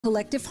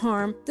collective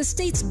harm, the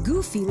state's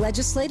goofy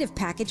legislative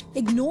package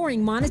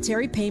ignoring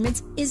monetary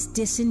payments is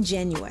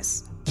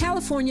disingenuous.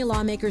 California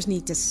lawmakers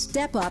need to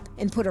step up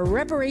and put a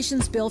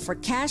reparations bill for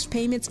cash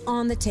payments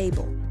on the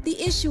table. The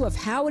issue of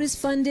how it is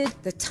funded,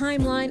 the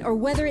timeline, or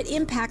whether it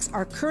impacts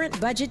our current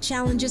budget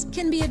challenges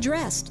can be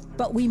addressed.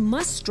 But we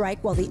must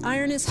strike while the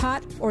iron is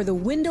hot, or the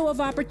window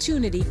of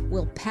opportunity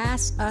will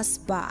pass us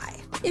by.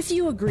 If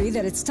you agree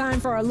that it's time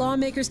for our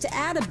lawmakers to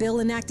add a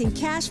bill enacting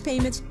cash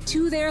payments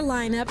to their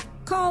lineup,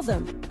 call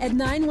them at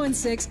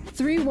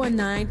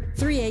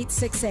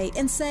 916-319-3868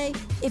 and say,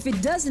 if it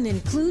doesn't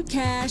include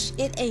cash,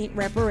 it ain't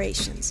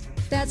reparations.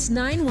 That's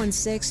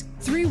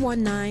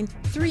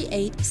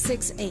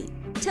 916-319-3868.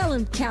 Tell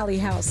him Callie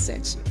House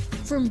sent you.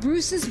 From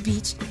Bruce's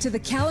Beach to the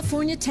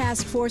California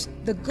Task Force,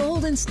 the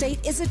Golden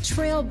State is a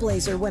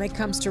trailblazer when it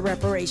comes to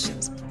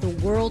reparations. The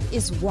world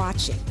is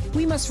watching.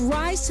 We must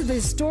rise to the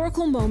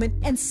historical moment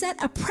and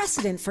set a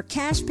precedent for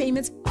cash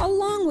payments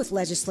along with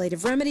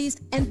legislative remedies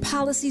and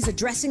policies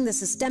addressing the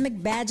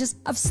systemic badges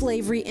of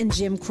slavery and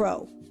Jim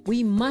Crow.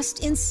 We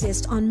must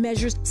insist on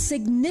measures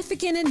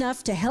significant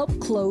enough to help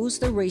close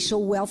the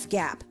racial wealth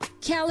gap.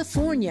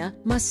 California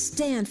must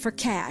stand for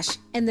cash,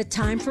 and the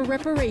time for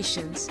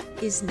reparations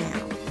is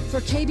now.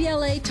 For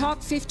KBLA Talk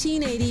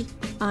 1580,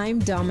 I'm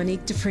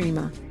Dominique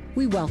DiPrima.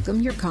 We welcome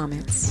your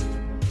comments.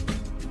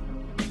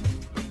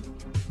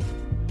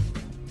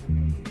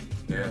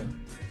 Yeah.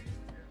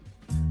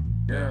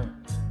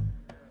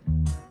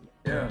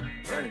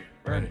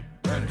 Ready.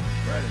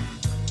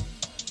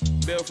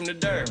 Bill from the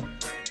dirt.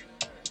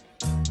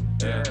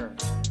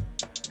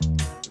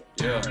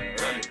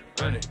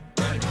 Ready.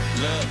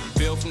 Look,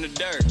 bill from the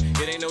dirt.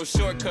 It ain't no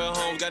shortcut,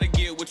 home. Gotta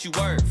get what you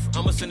worth.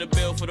 I'ma send a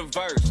bill for the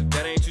verse. If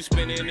that ain't you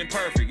spending it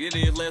perfect, it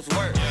is less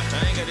work.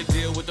 I ain't gotta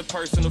deal with the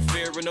personal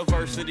fear in the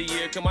verse of the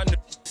year. Cause my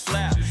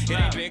slap. It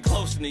ain't been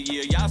close in the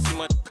year. Y'all see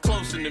my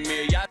close in the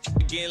mirror. Y'all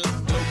getting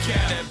no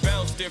cap. That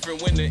bounce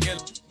different when the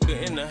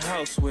in the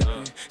house with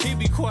me. He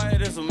be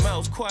quiet as a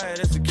mouse, quiet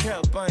as a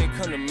cap. I ain't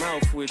come to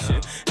mouth with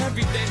you.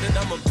 Everything that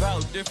I'm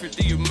about different,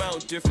 the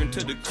amount different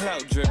to the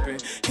clout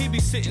dripping. He be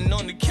sitting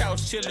on the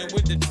couch chilling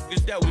with the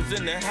niggas that was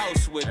in the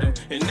house with him.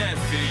 And that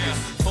figures.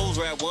 Fools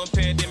rap one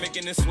pandemic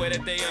and then swear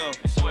that they on.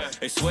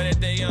 They swear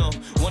that they on.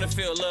 Wanna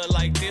feel love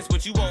like this,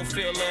 but you won't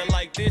feel love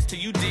like this till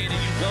you dead and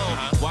you gone.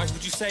 Watch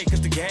what you say,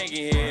 cause the gang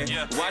in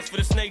here. Watch for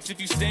the snakes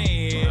if you stay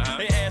in here.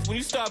 They ask when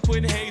you start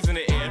putting haze in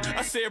the air.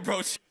 I said,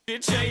 bro, shit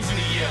changing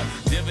the year.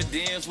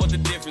 Dividends, what the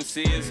difference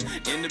is.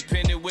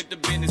 Independent with the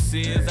business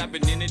is. I've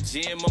been in the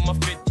gym on my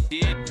fit.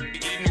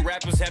 Eating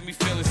rappers have me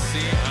feeling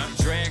sick.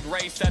 Drag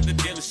race out the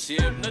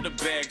dealership. Another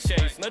bag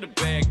chase, another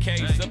bad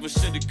case of a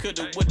shoulda,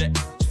 coulda, with the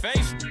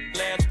face.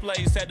 Last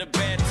place had a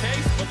bad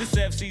taste, but this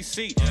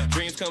FCC.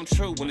 Dreams come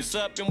true. When it's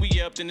up and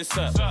we up, then it's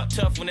up.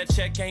 Tough when that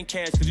check ain't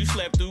cash, cause you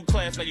slept through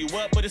class. Now you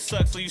up, but it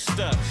sucks, so you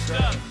stuck.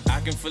 I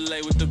can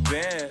fillet with the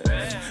best.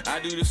 I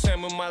do the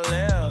same with my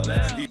left.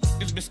 These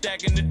niggas been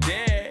stacking the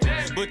dead.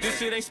 But this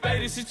shit ain't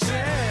spade, it's a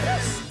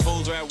chest.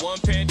 Fools are at one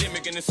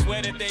pandemic and then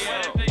swear that they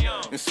on.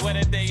 And swear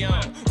that they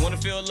on. Wanna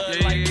feel love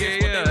like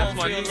this, but they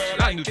won't feel love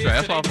like this.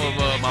 That's off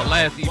of my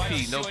last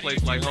EP, No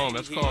Place Like Home.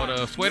 That's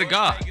called Swear to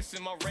God.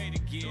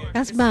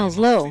 That's Miles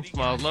Low.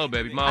 Miles Low,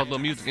 baby. Miles Low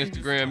Music,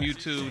 Instagram,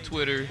 YouTube,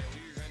 Twitter.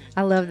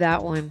 I love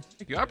that one.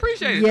 Thank you. I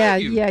appreciate it. Yeah,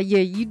 Thank you. yeah.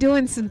 You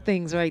doing some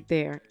things right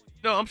there.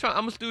 No,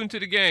 I'm a student to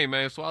the game,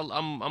 man. So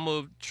I'm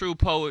a true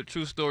poet,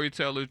 true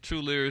storyteller,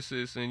 true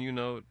lyricist, and you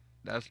know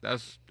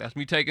that's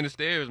me taking the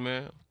stairs,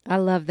 man. I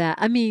love that.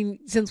 I mean,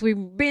 since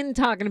we've been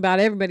talking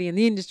about everybody in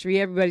the industry,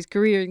 everybody's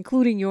career,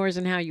 including yours,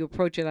 and how you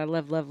approach it, I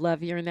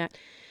love hearing that.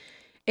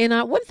 And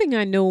one thing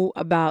I know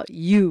about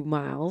you,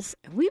 Miles,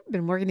 we've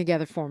been working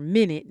together for a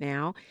minute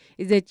now,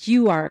 is that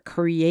you are a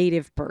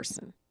creative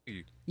person.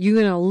 You're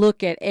going to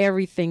look at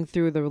everything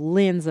through the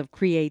lens of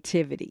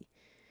creativity.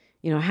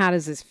 You know, how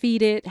does this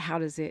feed it? How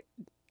is it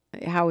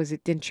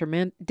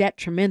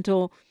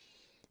detrimental?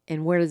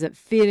 And where does it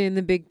fit in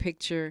the big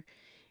picture?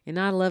 And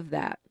I love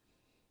that.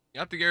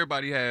 I think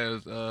everybody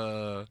has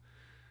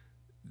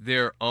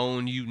their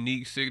own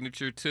unique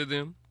signature to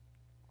them.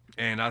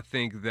 And I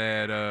think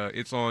that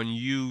it's on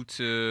you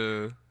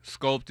to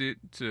sculpt it,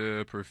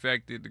 to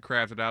perfect it, to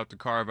craft it out, to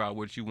carve out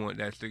what you want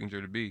that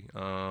signature to be.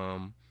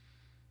 So,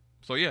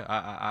 yeah,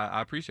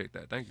 I appreciate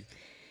that. Thank you.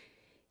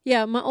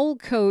 Yeah, my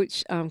old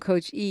coach,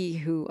 Coach E,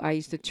 who I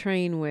used to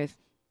train with,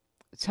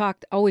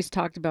 always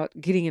talked about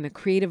getting in a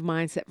creative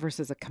mindset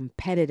versus a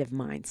competitive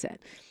mindset.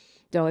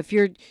 So if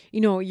you're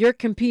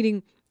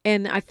competing,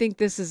 and I think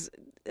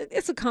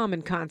it's a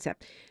common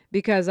concept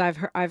because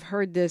I've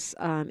heard this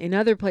in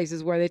other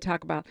places where they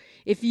talk about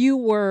if you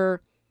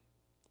were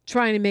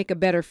trying to make a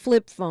better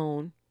flip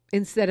phone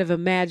instead of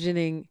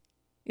imagining,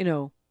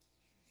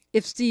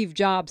 if Steve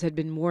Jobs had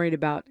been worried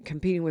about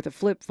competing with a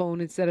flip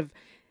phone instead of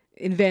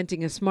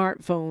inventing a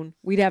smartphone,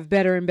 we'd have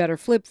better and better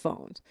flip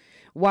phones.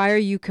 Why are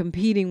you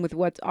competing with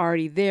what's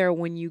already there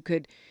when you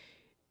could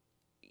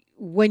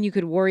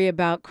worry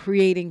about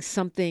creating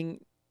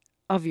something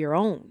of your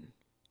own?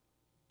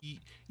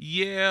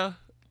 Yeah,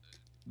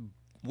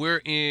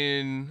 we're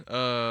in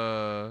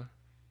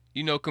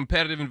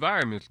competitive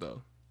environments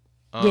though.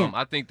 Yeah.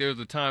 I think there's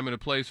a time and a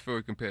place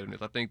for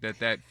competitiveness. I think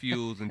that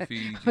fuels and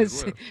feeds you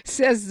as well.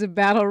 Says the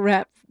battle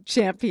rap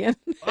champion.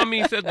 I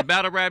mean, says the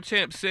battle rap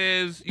champ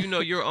says,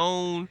 your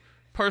own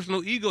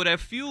personal ego that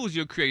fuels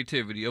your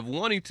creativity of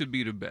wanting to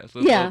be the best.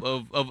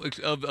 Of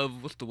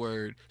what's the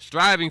word?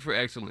 Striving for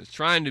excellence,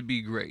 trying to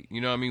be great.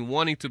 You know what I mean?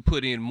 Wanting to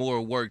put in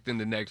more work than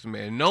the next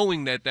man,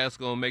 knowing that that's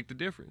going to make the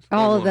difference.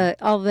 All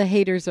the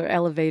haters are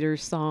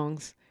elevators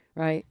songs,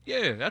 right?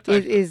 Yeah, that's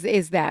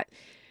is that.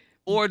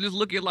 Or just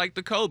look at like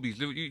the Kobe's.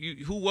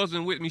 Who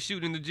wasn't with me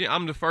shooting in the gym?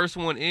 I'm the first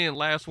one in,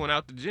 last one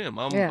out the gym.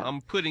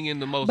 I'm putting in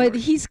the most. But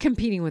work. He's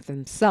competing with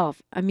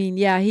himself. I mean,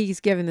 yeah,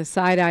 he's giving the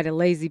side eye to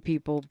lazy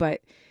people,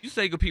 but you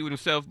say compete with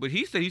himself, but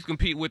he said he's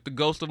competing with the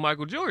ghost of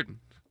Michael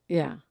Jordan.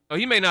 Yeah. Oh,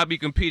 he may not be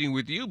competing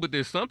with you, but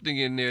there's something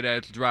in there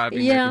that's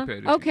driving that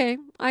competitive. Okay,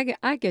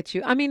 I get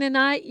you. I mean, and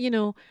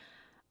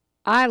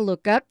I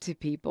look up to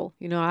people.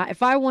 When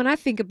I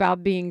think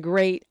about being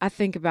great, I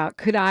think about,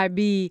 could I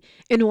be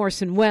an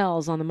Orson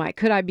Welles on the mic?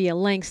 Could I be a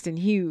Langston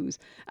Hughes?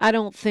 I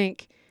don't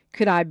think,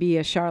 could I be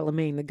a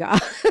Charlemagne the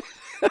God?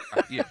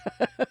 Yeah.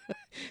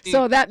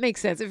 So that makes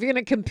sense. If you're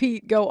going to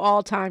compete, go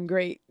all-time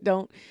great.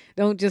 Don't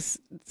just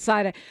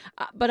side it.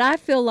 But I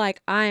feel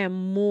like I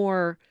am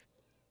more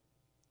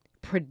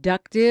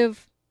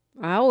productive.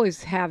 I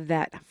always have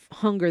that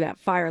hunger, that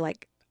fire,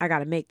 like I got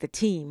to make the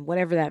team,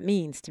 whatever that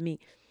means to me.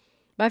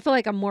 But I feel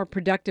like I'm more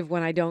productive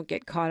when I don't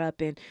get caught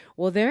up in,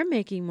 well, they're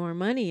making more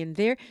money and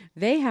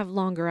they have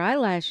longer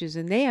eyelashes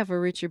and they have a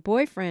richer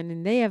boyfriend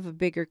and they have a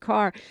bigger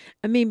car.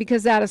 I mean,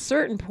 because at a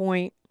certain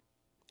point,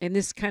 and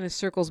this kind of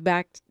circles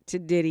back to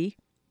Diddy,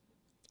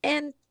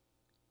 and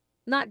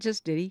not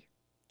just Diddy,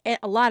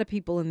 a lot of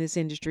people in this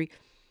industry,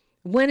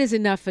 when is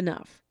enough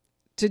enough?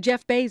 To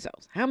Jeff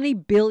Bezos, how many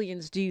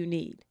billions do you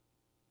need?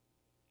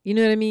 You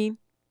know what I mean?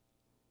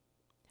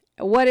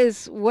 What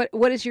is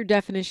your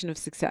definition of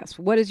success?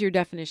 What is your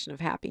definition of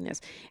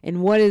happiness?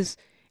 And what is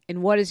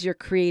your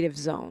creative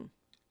zone?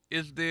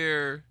 Does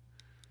there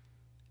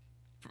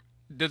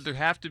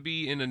have to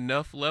be an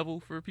enough level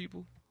for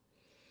people?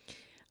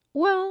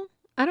 Well,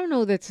 I don't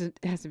know that it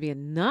has to be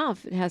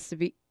enough. It has to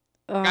be.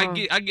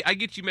 I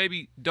get you.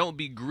 Maybe don't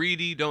be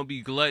greedy. Don't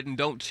be glutton.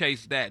 Don't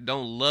chase that.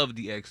 Don't love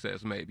the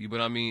excess. Maybe,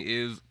 but I mean,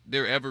 is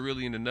there ever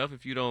really enough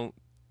if you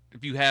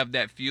have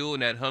that fuel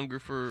and that hunger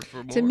for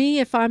more? To me,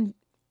 I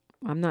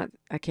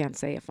can't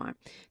say if I'm.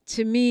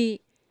 To me,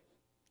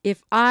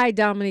 if I,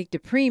 Dominique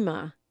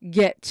DiPrima,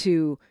 get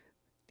to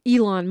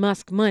Elon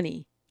Musk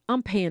money,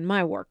 I'm paying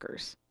my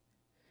workers.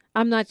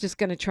 I'm not just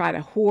going to try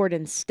to hoard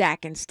and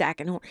stack and stack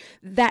and hoard.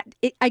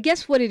 I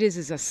guess what it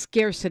is a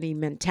scarcity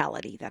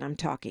mentality that I'm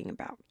talking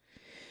about.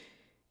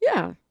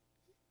 Yeah.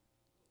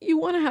 You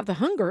want to have the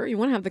hunger, you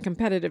want to have the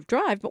competitive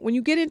drive, but when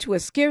you get into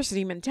a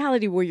scarcity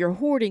mentality where you're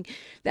hoarding,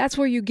 that's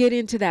where you get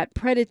into that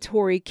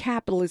predatory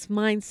capitalist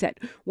mindset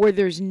where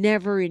there's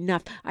never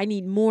enough. I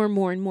need more and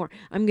more and more.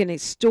 I'm going to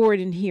store it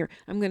in here.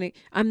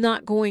 I'm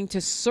not going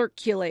to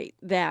circulate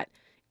that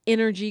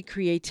energy,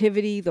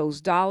 creativity, those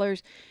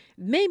dollars.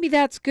 Maybe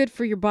that's good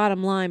for your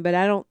bottom line, but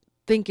I don't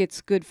think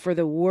it's good for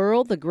the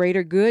world, the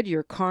greater good,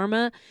 your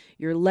karma,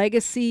 your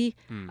legacy.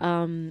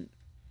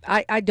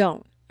 I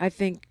don't. I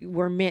think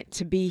we're meant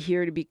to be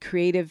here to be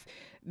creative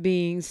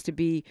beings, to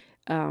be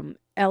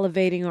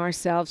elevating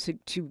ourselves,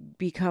 to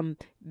become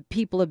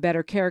people of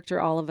better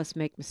character. All of us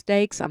make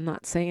mistakes. I'm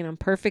not saying I'm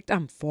perfect.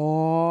 I'm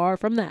far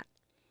from that.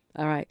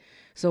 All right.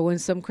 So when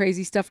some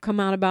crazy stuff come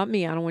out about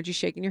me, I don't want you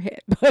shaking your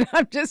head. But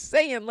I'm just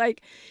saying,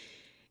 like,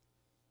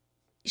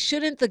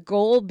 shouldn't the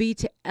goal be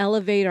to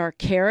elevate our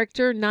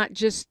character, not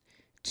just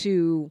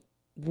to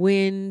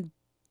win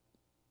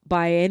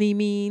by any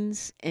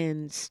means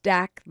and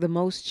stack the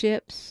most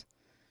chips?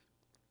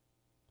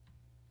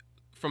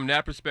 From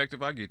that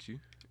perspective, I get you.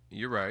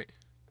 You're right.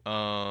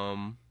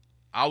 I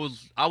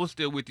was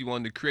still with you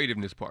on the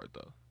creativeness part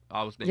though.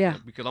 I was thinking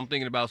because I'm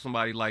thinking about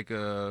somebody like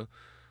a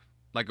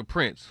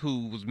Prince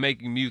who was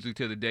making music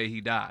till the day he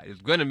died.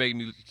 Is gonna make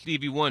music.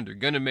 Stevie Wonder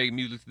gonna make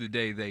music to the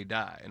day they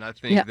die. And I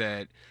think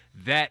that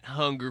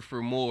hunger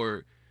for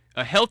more,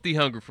 a healthy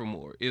hunger for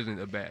more, isn't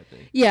a bad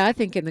thing. Yeah, I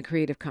think in the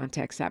creative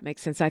context that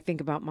makes sense. I think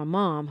about my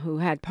mom who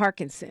had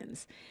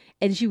Parkinson's,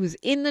 and she was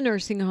in the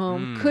nursing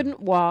home,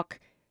 couldn't walk,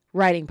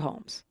 writing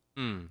poems.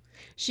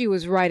 She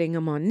was writing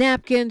them on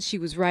napkins. She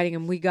was writing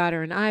them. We got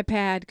her an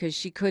iPad because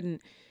she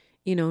couldn't,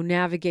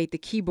 navigate the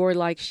keyboard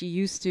like she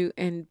used to.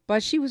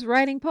 But she was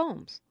writing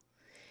poems.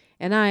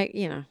 And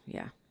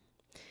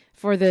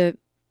For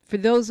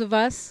those of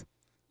us,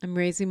 I'm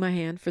raising my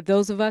hand. For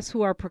those of us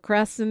who are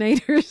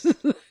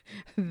procrastinators,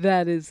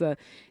 that is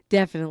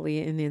definitely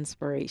an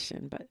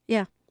inspiration. But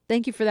yeah,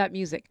 thank you for that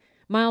music.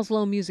 Miles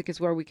Low Music is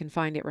where we can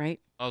find it,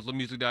 right?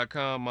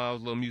 MilesLowMusic.com,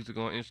 Miles Low Music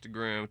on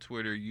Instagram,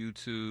 Twitter,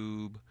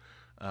 YouTube.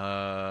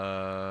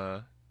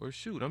 Or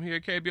shoot, I'm here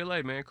at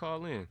KBLA, man.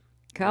 Call in.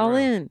 Call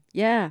in.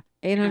 Yeah.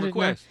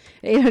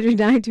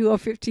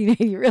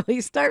 800-920-1580.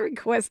 Really start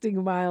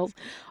requesting Miles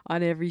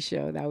on every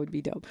show. That would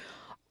be dope.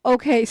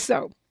 Okay,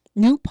 so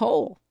new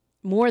poll.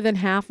 more than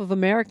half of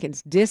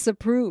Americans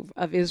disapprove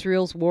of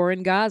Israel's war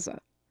in Gaza.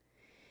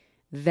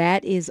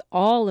 That is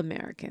all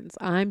Americans.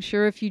 I'm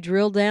sure if you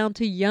drill down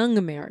to young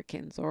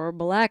Americans or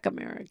black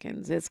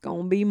Americans, it's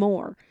going to be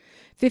more.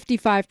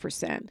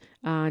 55%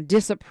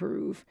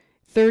 disapprove,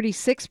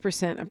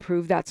 36%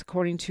 approve. That's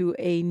according to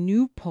a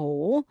new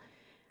poll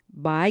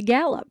by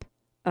Gallup.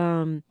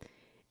 And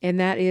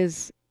that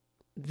is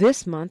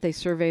this month. They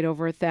surveyed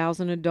over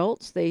 1,000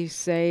 adults. They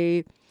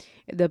say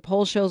the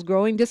poll shows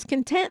growing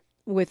discontent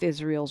with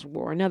Israel's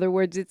war. In other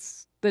words,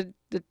 it's the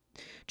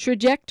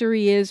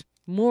trajectory is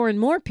more and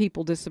more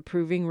people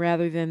disapproving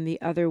rather than the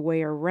other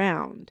way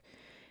around.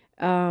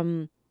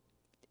 A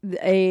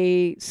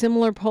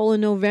similar poll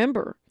in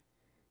November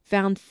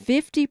found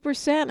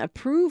 50%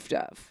 approved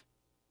of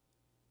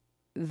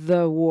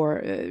the war,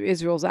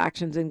 Israel's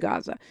actions in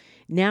Gaza.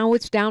 Now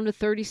it's down to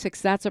 36.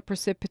 That's a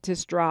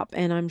precipitous drop.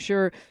 And I'm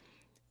sure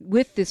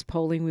with this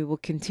polling, we will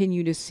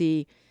continue to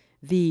see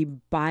the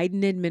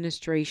Biden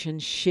administration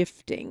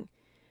shifting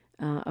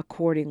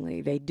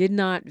accordingly. They did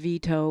not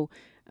veto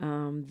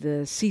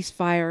the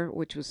ceasefire,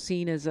 which was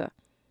seen as a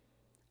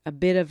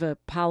bit of a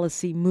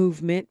policy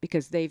movement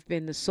because they've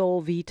been the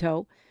sole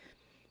veto.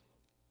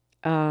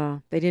 They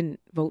didn't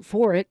vote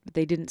for it, but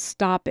they didn't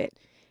stop it.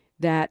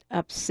 That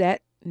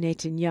upset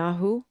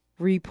Netanyahu,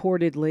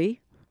 reportedly,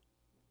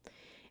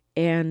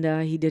 and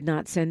he did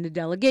not send a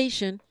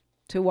delegation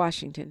to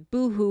Washington.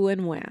 Boo-hoo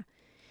and wah.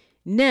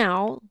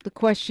 Now, the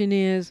question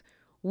is,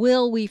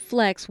 will the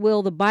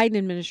Biden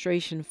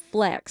administration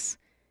flex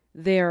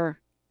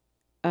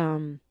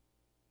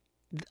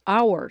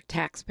our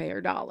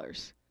taxpayer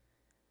dollars?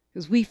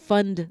 Because we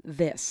fund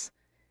this.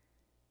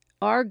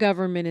 Our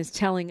government is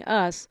telling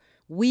us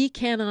we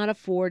cannot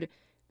afford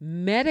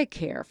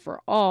Medicare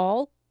for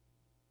all,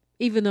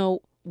 even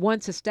though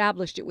once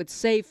established it would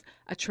save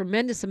a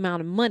tremendous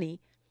amount of money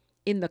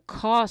in the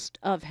cost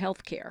of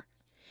health care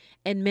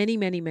and many,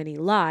 many, many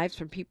lives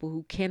from people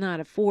who cannot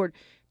afford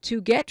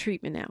to get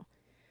treatment now.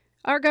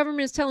 Our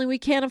government is telling we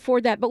can't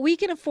afford that, but we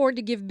can afford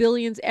to give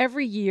billions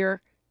every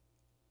year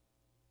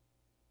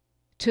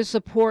to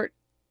support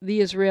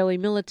the Israeli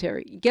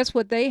military. Guess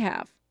what they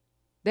have?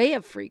 They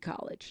have free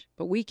college,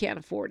 but we can't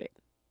afford it.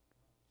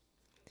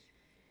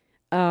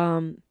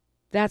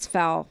 That's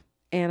foul.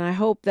 And I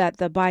hope that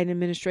the Biden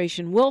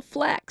administration will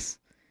flex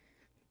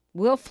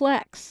in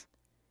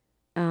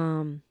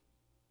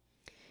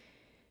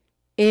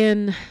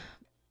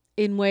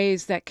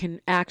ways that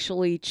can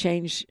actually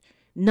change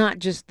not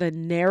just the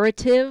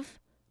narrative,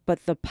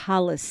 but the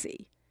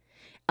policy.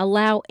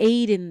 Allow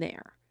aid in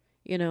there.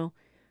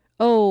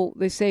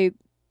 They say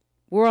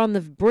we're on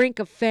the brink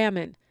of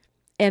famine,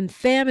 and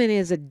famine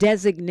is a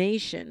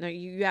designation. Now,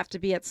 you have to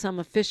be at some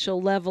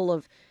official level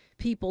of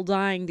people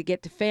dying to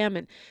get to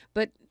famine.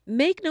 But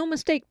make no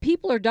mistake,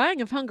 people are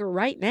dying of hunger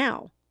right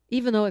now,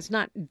 even though it's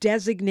not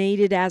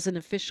designated as an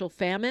official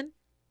famine.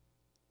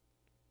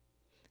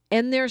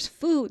 And there's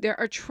food. There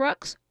are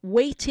trucks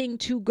waiting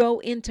to go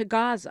into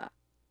Gaza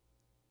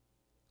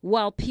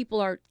while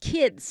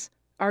kids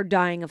are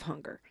dying of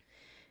hunger.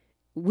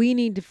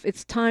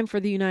 It's time for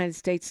the United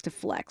States to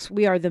flex.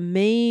 We are the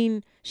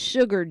main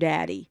sugar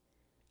daddy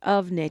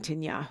of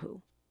Netanyahu.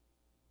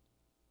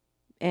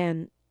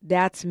 And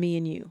that's me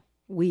and you.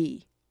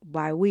 We.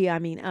 By we, I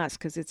mean us,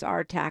 because it's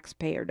our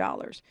taxpayer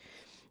dollars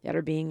that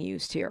are being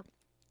used here.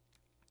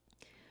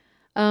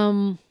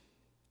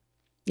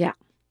 Yeah.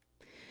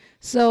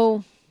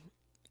 So,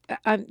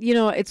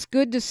 it's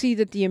good to see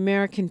that the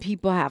American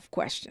people have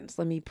questions.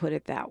 Let me put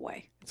it that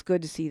way. It's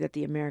good to see that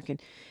the American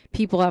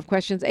people have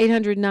questions.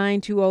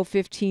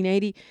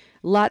 800-920-1580.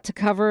 A lot to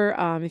cover.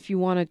 If you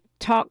want to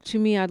talk to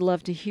me, I'd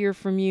love to hear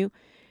from you.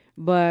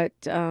 But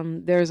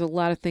there's a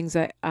lot of things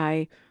that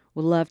I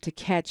would love to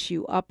catch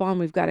you up on.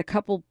 We've got a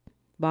couple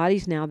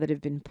bodies now that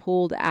have been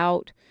pulled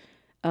out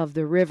of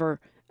the river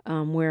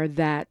where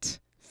that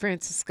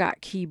Francis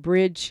Scott Key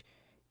Bridge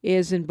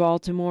is in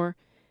Baltimore.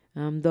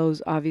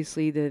 Those,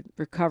 obviously, the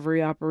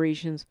recovery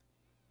operations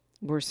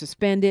were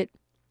suspended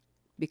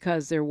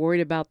because they're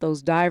worried about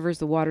those divers.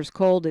 The water's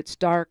cold. It's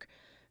dark.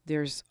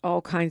 There's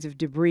all kinds of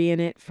debris in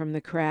it from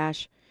the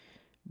crash.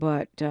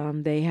 But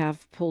they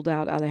have pulled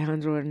out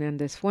Alejandro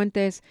Hernandez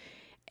Fuentes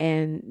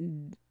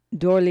and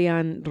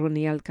Dorlian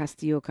Roniel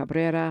Castillo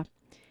Cabrera.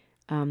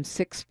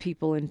 6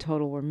 people in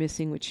total were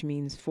missing, which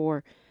means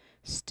 4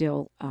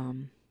 still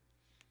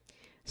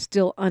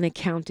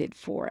unaccounted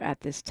for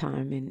at this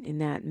time in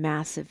that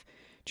massive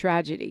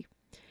tragedy.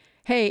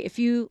 Hey, if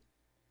you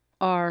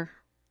are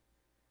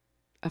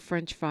a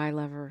French fry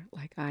lover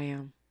like I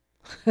am,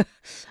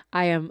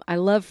 I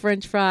love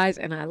French fries,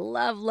 and I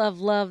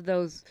love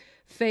those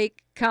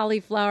fake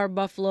cauliflower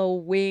buffalo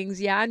wings.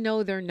 Yeah, I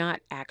know they're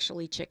not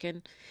actually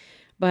chicken,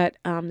 but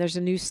there's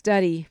a new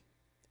study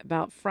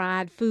about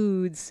fried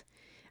foods.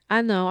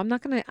 I know I'm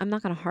not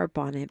gonna harp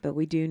on it, but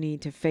we do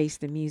need to face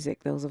the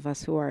music, those of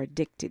us who are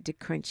addicted to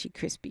crunchy,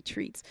 crispy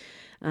treats.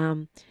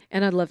 And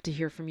I'd love to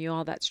hear from you.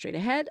 All that straight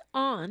ahead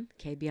on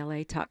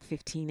KBLA Talk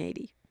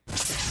 1580.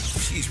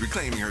 She's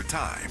reclaiming her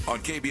time on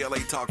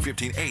KBLA Talk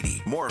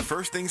 1580. More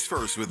First Things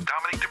First with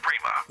Dominique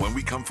DiPrima when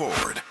we come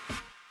forward.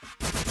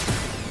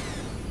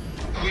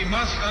 We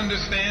must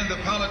understand the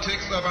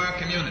politics of our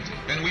community,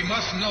 and we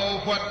must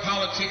know what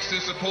politics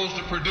is supposed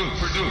to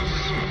produce.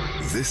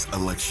 This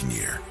election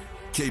year,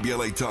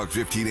 KBLA Talk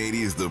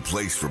 1580 is the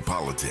place for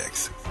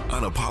politics,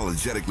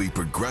 unapologetically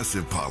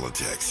progressive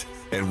politics.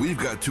 And we've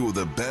got two of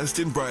the best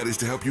and brightest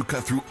to help you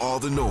cut through all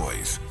the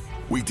noise.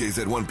 Weekdays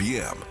at 1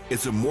 p.m.,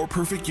 it's A More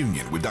Perfect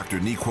Union with Dr.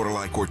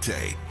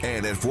 Corte.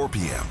 And at 4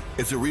 p.m.,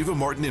 it's Areva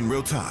Martin in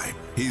Real Time.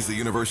 He's the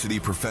university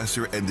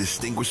professor and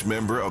distinguished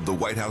member of the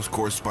White House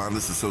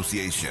Correspondents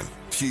Association.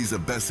 She's a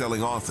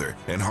best-selling author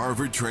and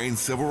Harvard-trained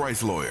civil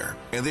rights lawyer.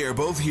 And they are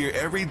both here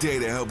every day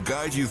to help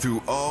guide you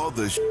through all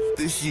the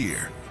this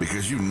year,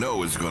 because you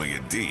know it's going to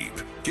get deep.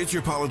 Get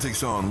your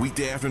politics on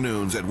weekday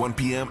afternoons at 1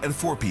 p.m. and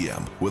 4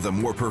 p.m. with A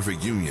More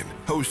Perfect Union,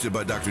 hosted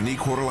by Dr.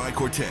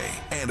 Corte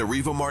and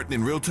Areva Martin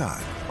in Real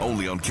Time,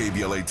 only on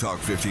KBLA Talk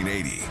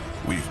 1580.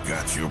 We've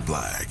got your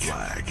flag.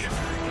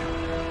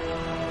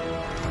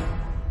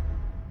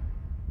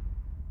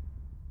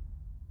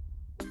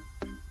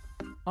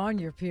 On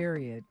your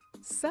period,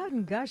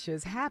 sudden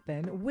gushes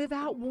happen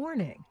without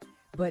warning.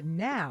 But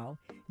now,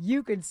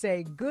 you can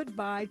say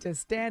goodbye to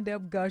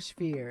stand-up gush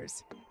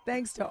fears,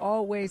 thanks to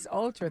Always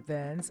Ultra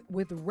Thins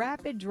with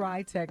rapid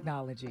dry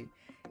technology.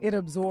 It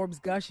absorbs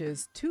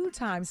gushes 2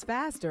 times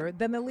faster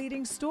than the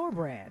leading store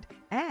brand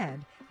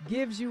and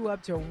gives you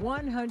up to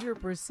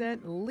 100%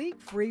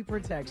 leak-free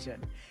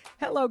protection.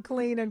 Hello,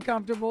 clean and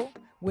comfortable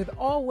with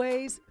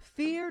Always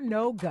Fear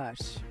No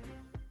Gush.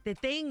 The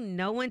thing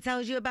no one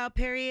tells you about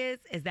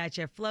periods is that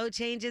your flow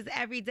changes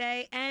every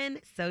day,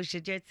 and so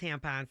should your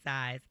tampon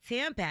size.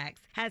 Tampax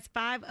has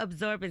 5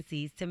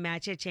 absorbencies to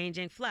match your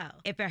changing flow.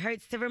 If it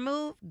hurts to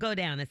remove, go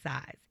down a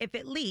size. If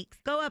it leaks,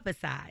 go up a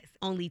size.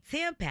 Only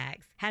Tampax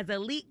has a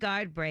leak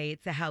guard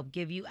braid to help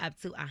give you up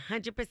to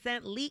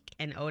 100% leak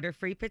and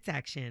odor-free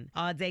protection.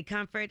 All-day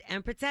comfort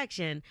and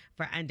protection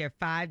for under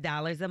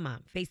 $5 a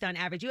month. Based on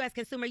average U.S.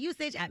 consumer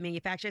usage at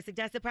manufacturer's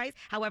suggested price.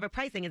 However,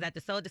 pricing is at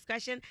the sole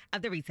discretion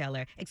of the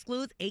retailer.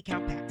 Excludes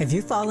 8-count packs. Have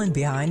you fallen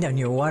behind on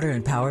your water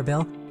and power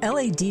bill?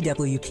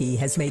 LADWP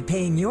has made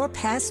paying your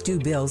past due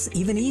bills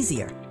even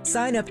easier.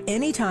 Sign up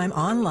anytime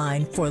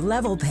online for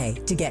Level Pay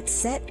to get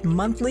set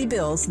monthly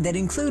bills that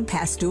include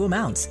past due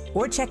amounts.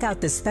 Or check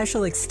out the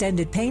special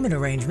extended payment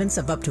arrangements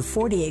of up to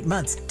 48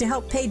 months to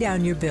help pay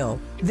down your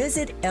bill.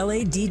 Visit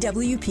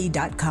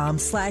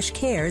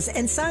ladwp.com/cares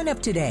and sign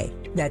up today.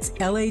 That's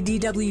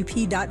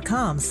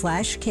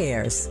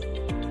ladwp.com/cares.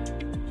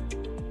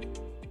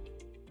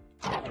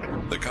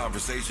 The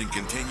conversation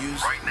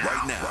continues right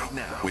now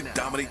with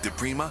Dominique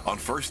DiPrima on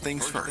First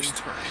Things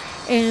First.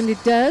 And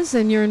it does,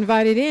 and you're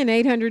invited in.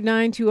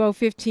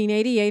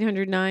 800-920-1580,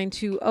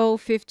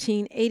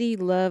 800-920-1580.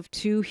 Love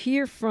to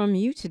hear from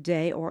you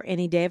today or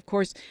any day. Of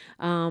course,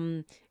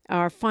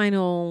 our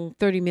final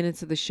 30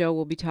 minutes of the show,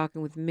 we'll be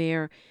talking with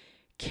Mayor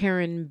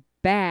Karen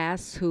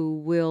Bass, who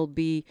will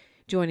be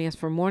joining us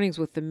for Mornings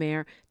with the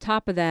Mayor.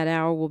 Top of that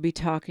hour, we'll be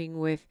talking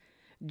with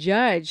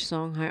Judge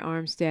Songhai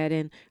Armstead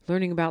and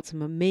learning about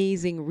some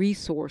amazing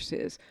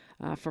resources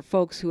for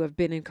folks who have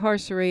been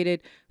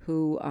incarcerated,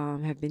 who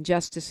have been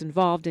justice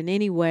involved in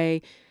any way,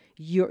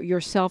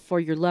 yourself or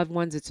your loved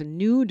ones. It's a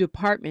new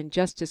department,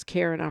 Justice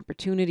Care and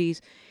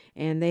Opportunities,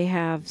 and they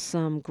have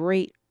some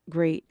great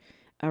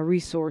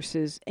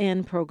resources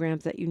and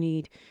programs that you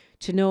need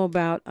to know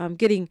about. I'm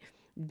getting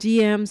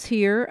DMs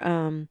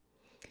here.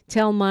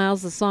 Tell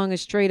Miles the song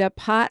is straight up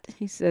hot.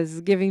 He says,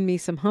 giving me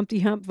some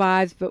Humpty Hump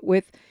vibes,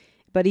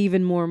 but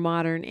even more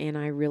modern, and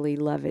I really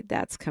love it.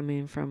 That's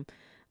coming from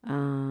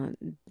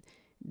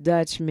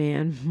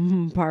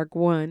Dutchman, Park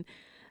 1.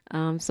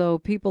 So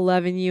people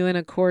loving you, and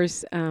of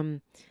course,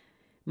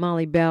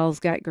 Molly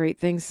Bell's got great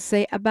things to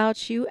say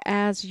about you,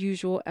 as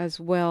usual, as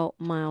well,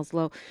 Miles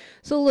Lowe.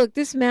 So look,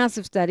 this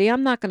massive study,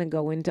 I'm not going to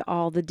go into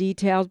all the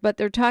details, but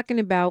they're talking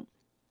about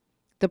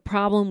the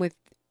problem with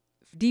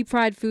deep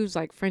fried foods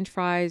like French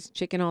fries,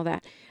 chicken, all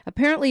that.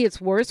 Apparently, it's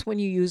worse when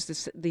you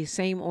use the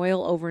same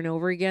oil over and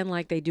over again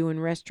like they do in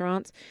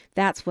restaurants.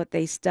 That's what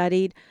they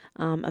studied.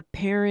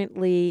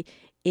 Apparently,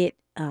 it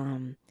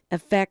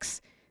affects,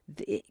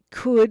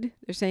 could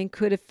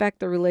affect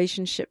the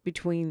relationship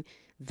between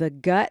the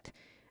gut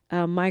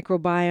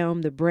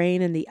microbiome, the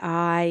brain, and the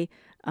eye,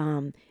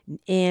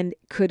 and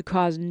could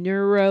cause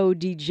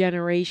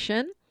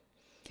neurodegeneration,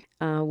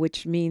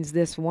 which means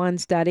this one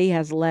study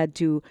has led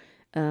to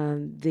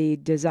the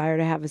desire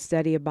to have a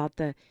study about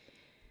the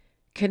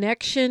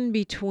connection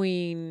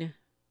between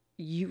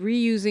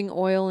reusing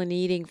oil and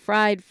eating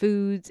fried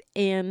foods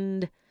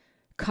and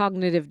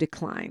cognitive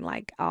decline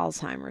like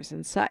Alzheimer's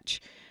and such.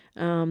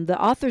 The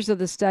authors of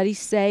the study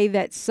say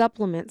that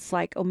supplements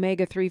like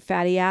omega-3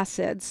 fatty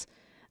acids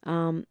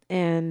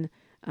and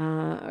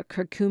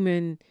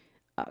curcumin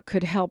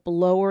could help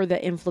lower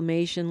the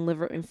inflammation,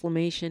 liver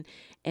inflammation,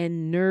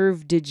 and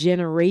nerve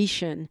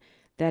degeneration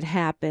that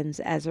happens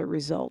as a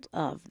result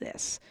of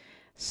this.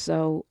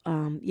 So,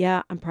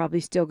 I'm probably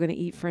still going to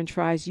eat French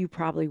fries. You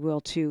probably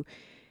will too.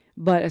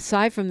 But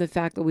aside from the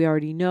fact that we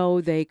already know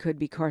they could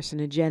be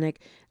carcinogenic,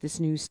 this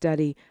new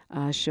study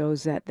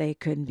shows that they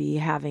could be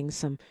having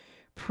some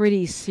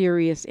pretty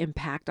serious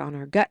impact on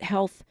our gut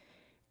health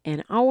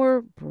and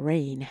our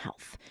brain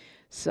health.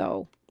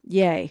 So,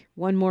 yay,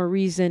 one more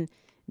reason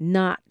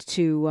not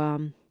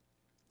to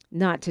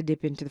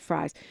dip into the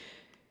fries.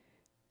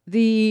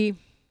 The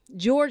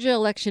Georgia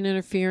election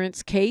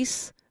interference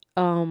case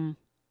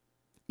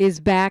is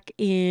back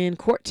in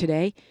court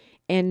today,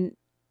 and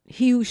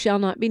he who shall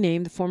not be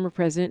named, the former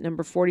president,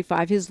 number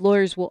 45, his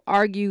lawyers will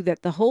argue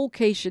that the whole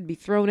case should be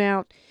thrown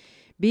out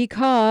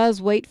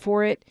because, wait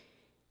for it,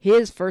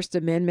 his First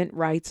Amendment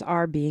rights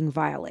are being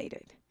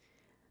violated.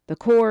 The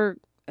core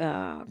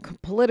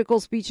political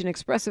speech and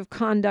expressive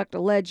conduct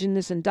alleged in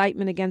this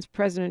indictment against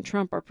President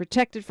Trump are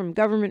protected from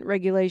government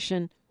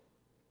regulation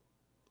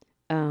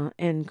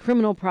and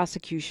criminal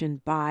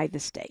prosecution by the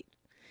state.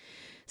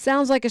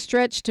 Sounds like a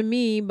stretch to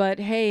me, but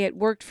hey, it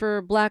worked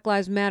for Black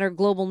Lives Matter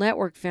Global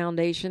Network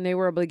Foundation. They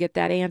were able to get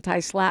that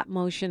anti-SLAPP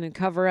motion and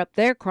cover up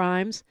their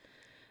crimes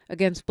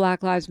against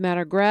Black Lives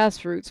Matter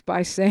grassroots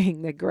by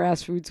saying that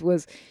grassroots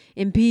was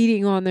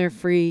impeding on their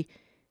free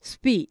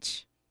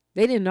speech.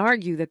 They didn't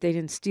argue that they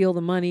didn't steal the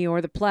money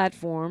or the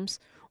platforms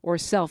or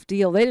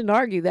self-deal. They didn't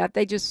argue that.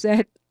 They just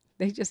said,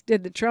 they just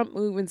did the Trump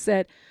move and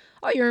said,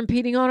 oh, you're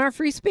impeding on our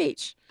free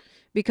speech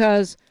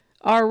because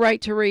our right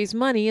to raise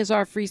money is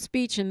our free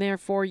speech, and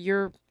therefore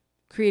you're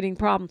creating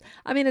problems.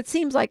 I mean, it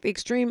seems like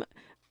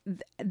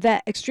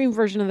that extreme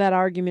version of that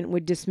argument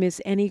would dismiss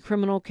any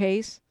criminal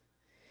case,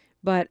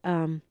 but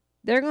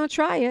they're going to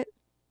try it.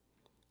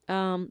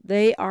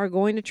 They are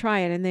going to try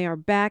it, and they are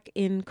back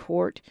in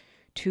court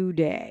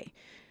today.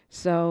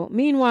 So,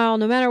 meanwhile,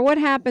 no matter what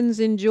happens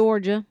in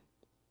Georgia,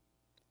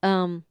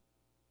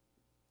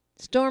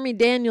 Stormy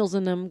Daniels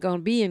and them going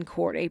to be in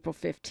court April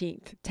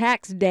 15th,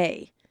 tax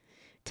day.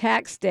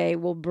 Tax day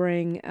will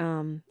bring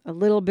a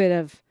little bit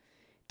of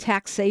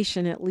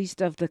taxation, at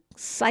least of the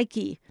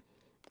psyche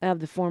of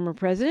the former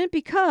president,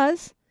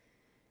 because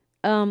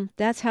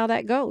that's how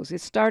that goes.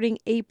 It's starting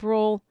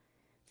April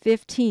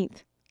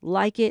 15th,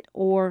 like it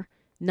or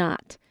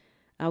not.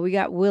 We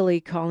got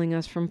Willie calling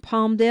us from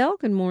Palmdale.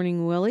 Good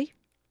morning, Willie.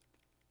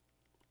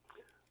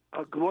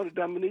 Good morning,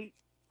 Dominique.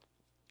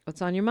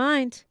 What's on your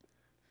mind?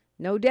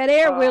 No dead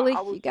air, Willie.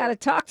 You got to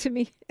talk to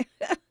me.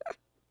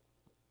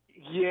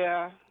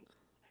 Yeah.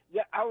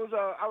 Yeah,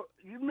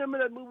 you remember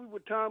that movie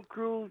with Tom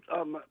Cruise,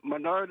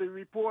 Minority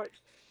Report?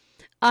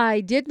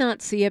 I did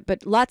not see it,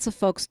 but lots of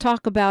folks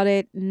talk about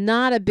it.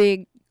 Not a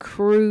big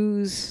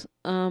Cruise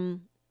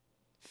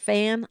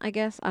fan, I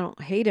guess. I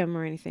don't hate him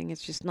or anything.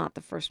 It's just not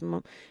the first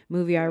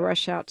movie I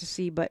rush out to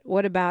see. But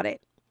what about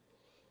it?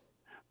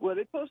 Well,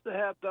 they're supposed to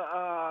have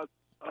the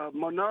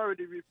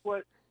Minority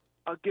Report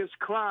against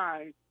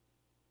crime.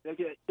 They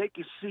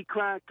can see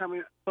crime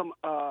coming from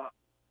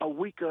a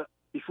week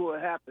before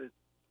it happens.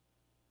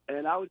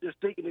 And I was just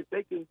thinking, if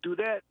they can do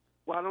that,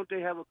 why don't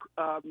they have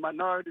a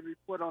Minority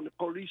Report on the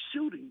police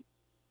shooting?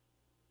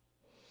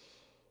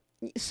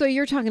 So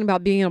you're talking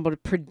about being able to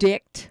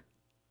predict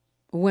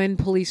when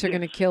police are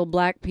going to kill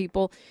black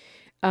people.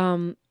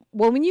 Well,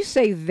 when you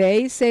say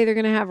they say they're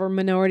going to have a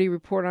Minority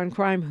Report on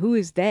crime, who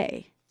is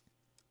they?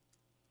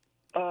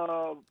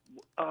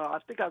 I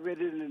think I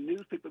read it in the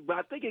newspaper, but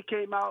I think it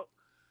came out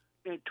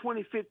in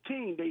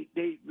 2015.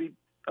 They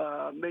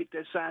made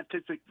that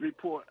scientific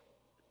report.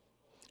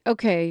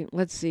 Okay,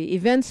 let's see.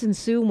 Events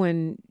ensue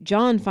when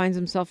John finds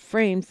himself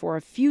framed for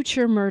a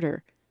future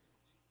murder.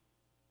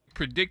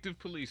 Predictive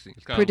policing.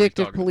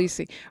 Predictive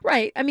policing.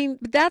 Right. I mean,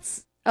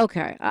 that's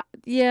okay.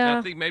 Yeah. And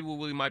I think maybe what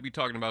we might be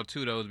talking about,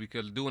 too, though, is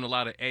because doing a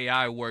lot of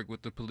AI work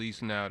with the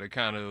police now to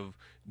kind of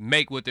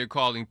make what they're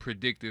calling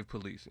predictive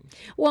policing.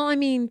 Well, I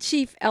mean,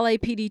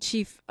 LAPD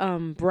Chief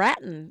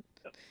Bratton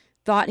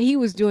thought he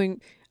was doing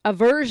a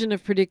version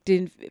of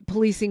predictive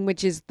policing,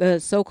 which is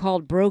the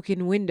so-called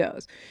broken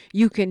windows.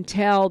 You can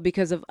tell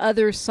because of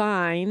other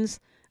signs,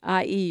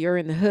 i.e. you're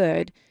in the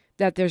hood,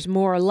 that there's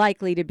more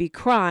likely to be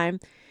crime,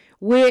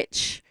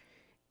 which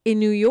in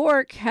New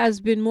York has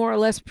been more or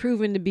less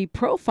proven to be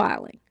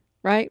profiling,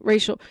 right?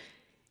 Racial.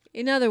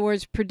 In other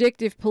words,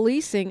 predictive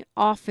policing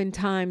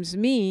oftentimes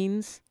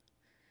means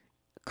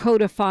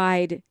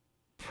codified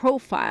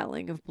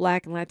profiling of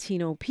black and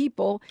Latino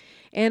people.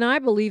 And I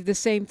believe the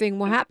same thing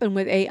will happen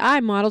with AI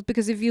models,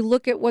 because if you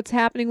look at what's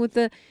happening with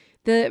the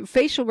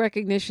facial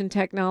recognition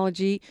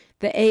technology,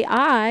 the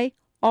AI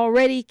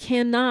already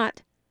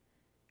cannot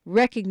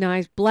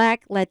recognize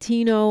black,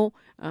 Latino,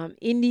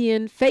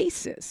 Indian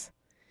faces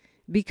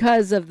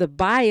because of the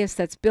bias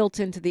that's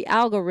built into the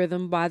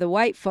algorithm by the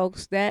white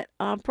folks that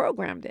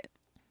programmed it.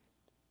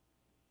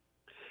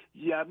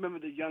 Yeah, I remember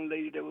the young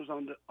lady that was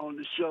on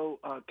the show,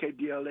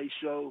 KBLA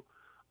show,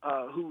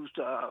 who's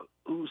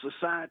a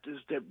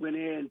scientist that went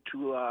in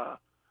to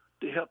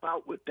help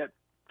out with that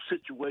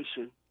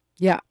situation.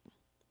 Yeah,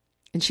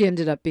 and she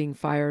ended up being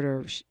fired,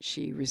 or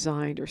she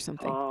resigned or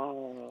something.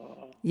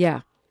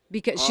 Yeah,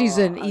 because she's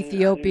an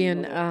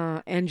Ethiopian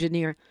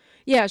engineer.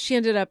 Yeah, she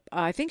ended up,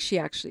 I think she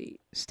actually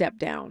stepped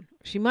down.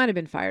 She might have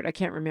been fired. I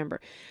can't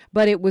remember.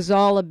 But it was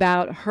all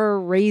about her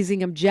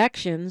raising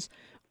objections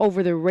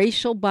over the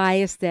racial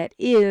bias that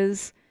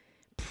is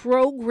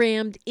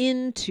programmed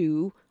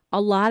into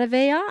a lot of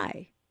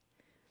AI.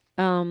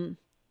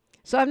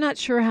 So I'm not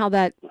sure how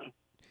that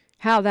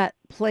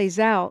plays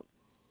out,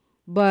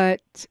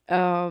 but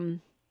I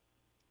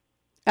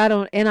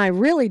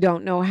really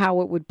don't know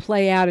how it would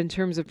play out in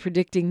terms of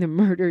predicting the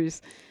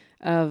murders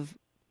of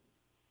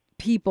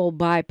people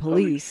by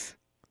police.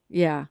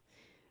 Yeah,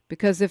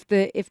 because if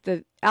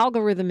the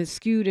algorithm is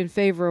skewed in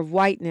favor of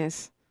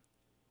whiteness,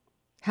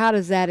 how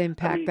does that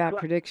impact that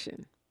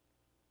prediction?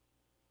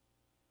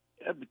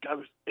 Yeah,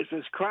 because if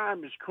it's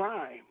crime, it's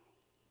crime.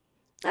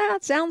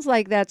 It sounds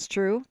like that's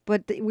true,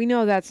 but we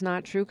know that's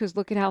not true because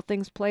look at how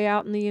things play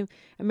out in the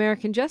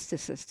American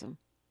justice system.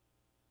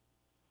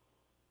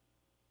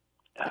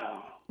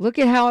 Oh. Look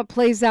at how it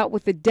plays out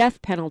with the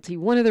death penalty.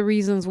 One of the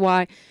reasons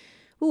why,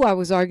 I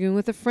was arguing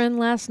with a friend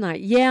last night.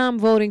 Yeah, I'm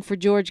voting for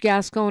George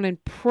Gascon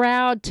and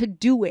proud to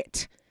do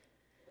it.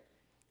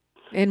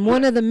 And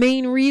one of the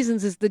main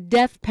reasons is the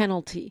death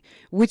penalty,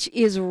 which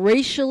is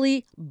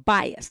racially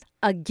biased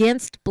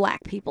against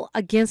black people,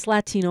 against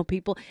Latino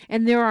people.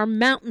 And there are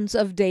mountains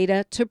of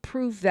data to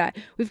prove that.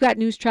 We've got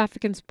news,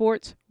 traffic, and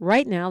sports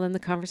right now. Then the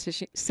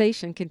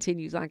conversation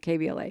continues on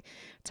KBLA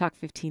Talk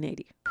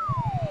 1580.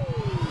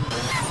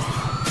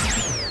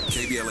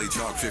 KBLA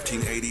Talk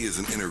 1580 is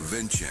an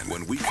intervention.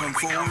 When we come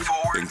forward,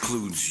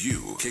 includes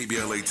you.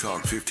 KBLA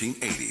Talk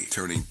 1580,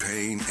 turning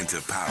pain into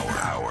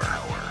power.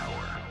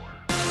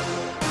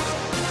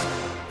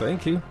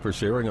 Thank you for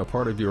sharing a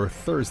part of your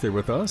Thursday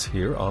with us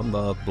here on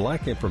the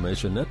Black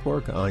Information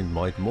Network. I'm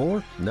Mike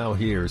Moore. Now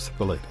here's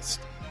the latest.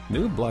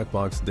 New black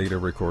box data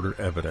recorder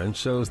evidence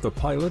shows the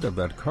pilot of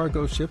that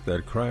cargo ship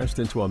that crashed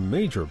into a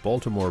major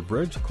Baltimore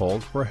bridge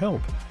called for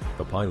help.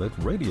 The pilot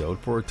radioed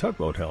for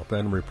tugboat help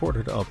and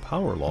reported a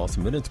power loss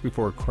minutes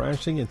before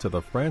crashing into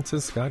the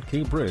Francis Scott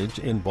Key Bridge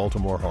in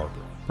Baltimore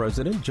Harbor.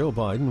 President Joe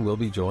Biden will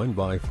be joined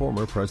by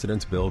former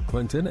Presidents Bill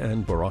Clinton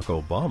and Barack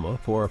Obama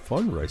for a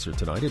fundraiser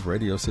tonight at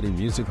Radio City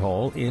Music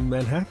Hall in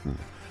Manhattan.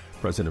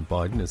 President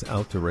Biden is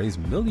out to raise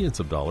millions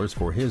of dollars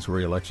for his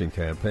re-election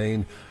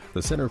campaign.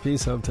 The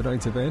centerpiece of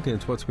tonight's event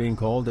is what's being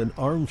called an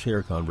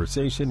armchair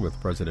conversation with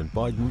President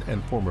Biden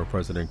and former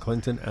President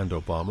Clinton and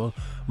Obama,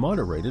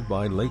 moderated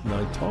by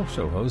late-night talk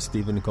show host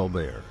Stephen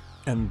Colbert.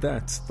 And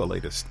that's the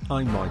latest.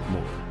 I'm Mike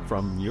Moore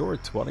from your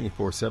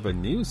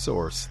 24/7 news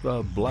source,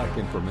 the Black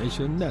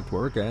Information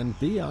Network and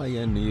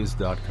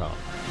BINnews.com.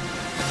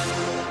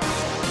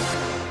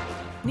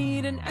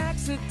 Need an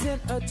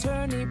accident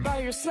attorney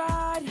by your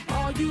side?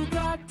 All you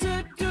got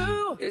to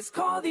do is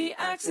call the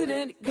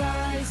Accident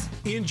Guys.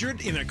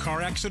 Injured in a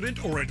car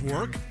accident or at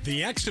work?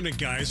 The Accident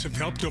Guys have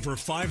helped over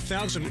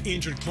 5,000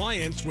 injured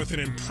clients with an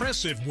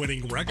impressive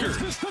winning record.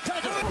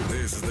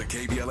 This is the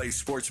KBLA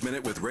Sports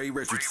Minute with Ray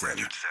Richardson.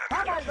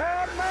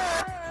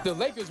 The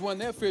Lakers won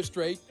their fifth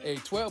straight, a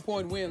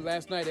 12-point win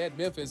last night at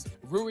Memphis.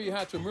 Rui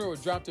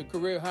Hachimura dropped a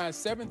career-high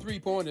 7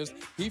 3-pointers.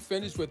 He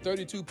finished with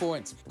 32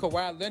 points.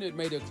 Kawhi Leonard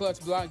made a clutch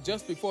block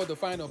just before the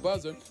final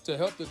buzzer to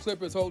help the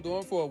Clippers hold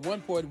on for a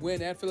 1-point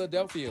win at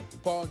Philadelphia.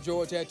 Paul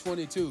George had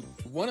 22.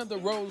 One of the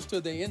roads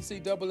to the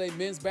NCAA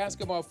Men's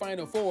Basketball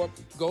Final Four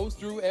goes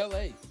through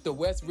L.A. The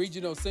West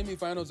Regional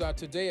Semifinals are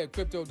today at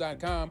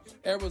Crypto.com.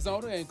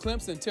 Arizona and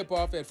Clemson tip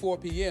off at 4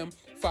 p.m.,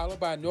 followed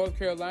by North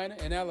Carolina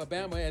and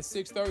Alabama at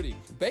 6:30.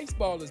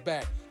 Baseball is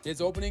back. It's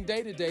opening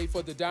day today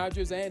for the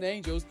Dodgers and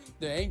Angels.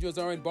 The Angels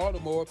are in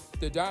Baltimore.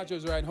 The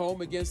Dodgers are at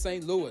home against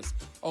St. Louis.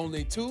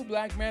 Only 2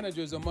 black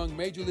managers among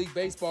Major League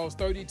Baseball's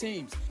 30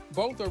 teams.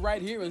 Both are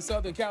right here in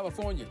Southern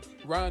California.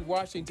 Ron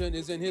Washington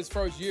is in his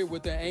first year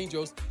with the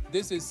Angels.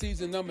 This is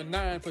season number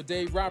 9 for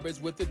Dave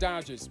Roberts with the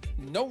Dodgers.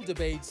 No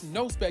debates,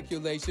 no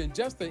speculation,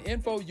 just the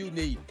info you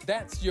need.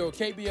 That's your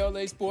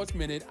KBLA Sports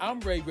Minute. I'm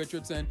Ray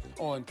Richardson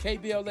on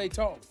KBLA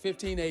Talk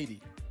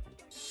 1580.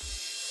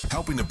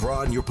 Helping to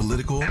broaden your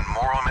political and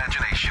moral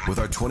imagination with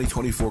our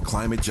 2024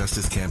 climate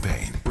justice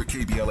campaign. We're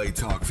KBLA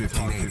Talk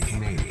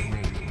 1580.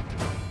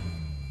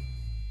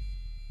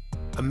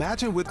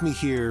 Imagine with me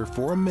here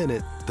for a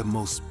minute the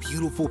most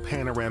beautiful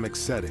panoramic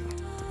setting.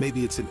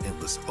 Maybe it's an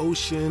endless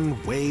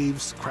ocean,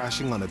 waves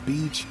crashing on a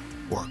beach,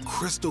 or a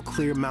crystal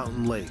clear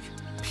mountain lake,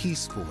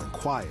 peaceful and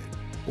quiet.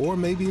 Or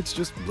maybe it's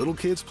just little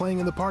kids playing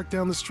in the park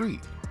down the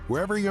street.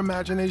 Wherever your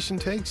imagination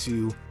takes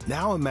you,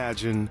 now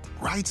imagine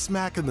right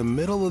smack in the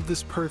middle of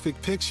this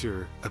perfect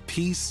picture, a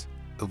piece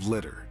of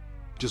litter.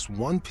 Just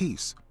one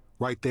piece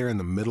right there in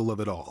the middle of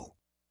it all.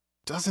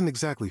 Doesn't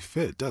exactly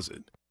fit, does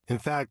it? In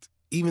fact,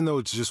 even though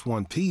it's just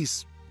one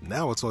piece,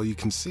 now it's all you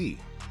can see.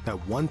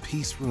 That one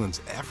piece ruins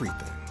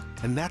everything.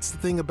 And that's the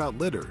thing about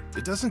litter.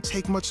 It doesn't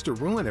take much to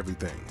ruin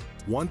everything.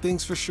 One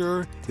thing's for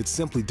sure, it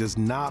simply does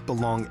not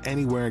belong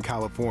anywhere in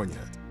California.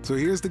 So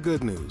here's the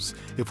good news.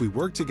 If we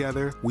work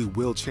together, we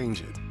will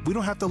change it. We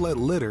don't have to let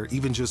litter,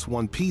 even just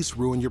one piece,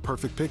 ruin your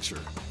perfect picture.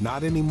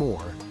 Not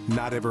anymore,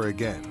 not ever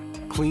again.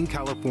 Clean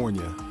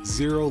California,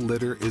 zero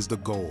litter is the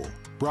goal.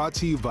 Brought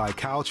to you by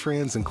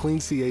Caltrans and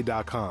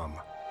CleanCA.com.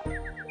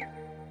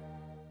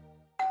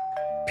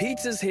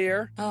 Pizza's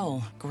here.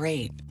 Oh,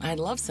 great. I'd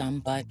love some,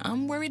 but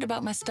I'm worried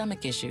about my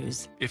stomach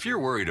issues. If you're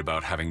worried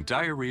about having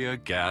diarrhea,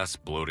 gas,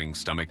 bloating,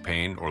 stomach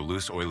pain, or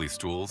loose, oily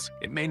stools,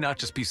 it may not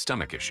just be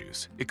stomach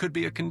issues. It could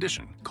be a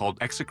condition called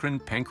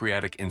exocrine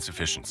pancreatic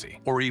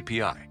insufficiency, or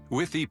EPI.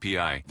 With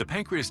EPI, the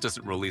pancreas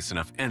doesn't release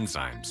enough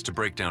enzymes to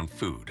break down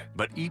food,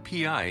 but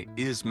EPI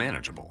is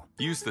manageable.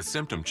 Use the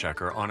symptom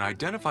checker on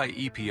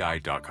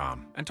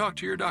identifyepi.com and talk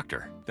to your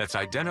doctor. That's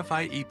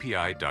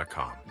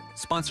identifyepi.com.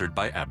 Sponsored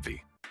by AbbVie.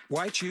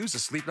 Why choose a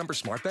Sleep Number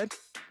smart bed?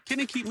 Can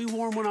it keep me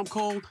warm when I'm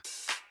cold?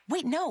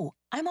 Wait, no,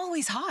 I'm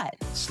always hot.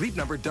 Sleep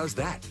Number does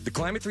that. The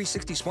Climate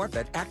 360 smart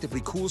bed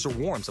actively cools or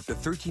warms up to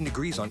 13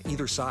 degrees on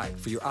either side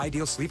for your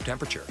ideal sleep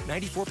temperature.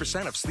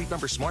 94% of Sleep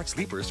Number smart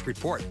sleepers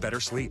report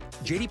better sleep.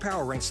 JD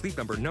Power ranks Sleep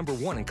Number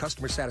 #1 in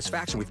customer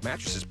satisfaction with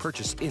mattresses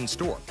purchased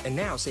in-store. And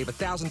now save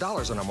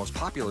 $1,000 on our most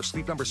popular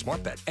Sleep Number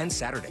smart bed. End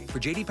Saturday. For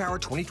JD Power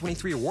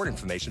 2023 award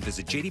information,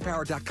 visit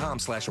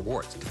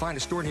jdpower.com/awards. To find a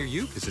store near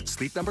you, visit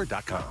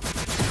sleepnumber.com.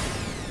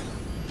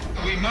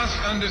 We must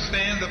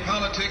understand the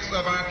politics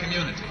of our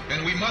community,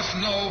 and we must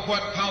know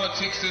what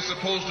politics is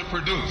supposed to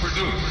produce.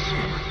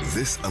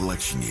 This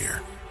election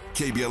year,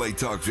 KBLA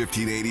Talk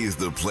 1580 is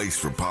the place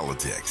for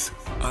politics,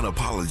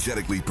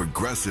 unapologetically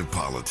progressive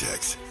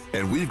politics.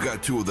 And we've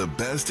got two of the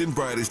best and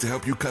brightest to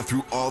help you cut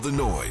through all the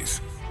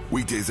noise.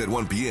 Weekdays at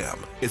 1 p.m.,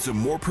 it's A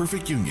More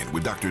Perfect Union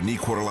with Dr.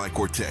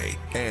 Corte.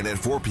 And at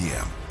 4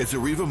 p.m., it's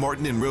Areva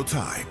Martin in Real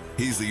Time.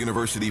 He's the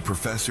university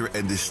professor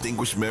and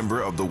distinguished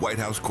member of the White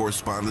House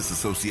Correspondents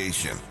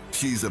Association.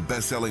 She's a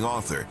best-selling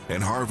author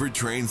and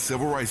Harvard-trained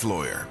civil rights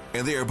lawyer.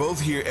 And they are both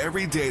here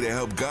every day to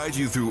help guide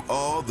you through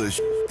all the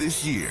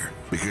this year,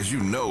 because you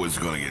know it's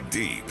going to get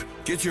deep.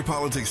 Get your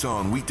politics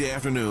on weekday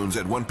afternoons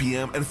at 1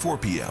 p.m. and 4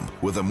 p.m.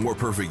 with A More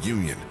Perfect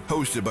Union,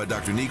 hosted by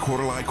Dr.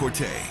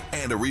 Corte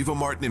and Areva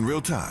Martin in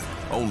Real Time,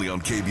 only on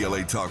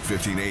KBLA Talk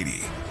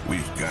 1580.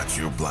 We've got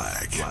your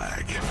black.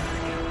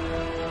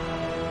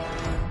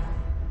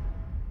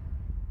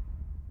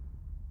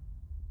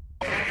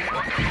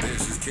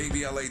 This is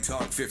KBLA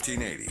Talk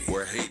 1580,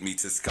 where hate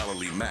meets a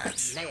scholarly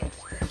match.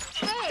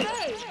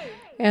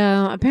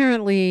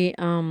 Apparently,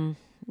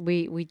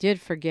 we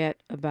did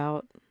forget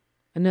about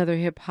another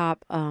hip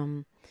hop,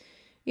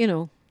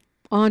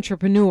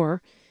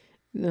 entrepreneur,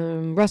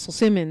 Russell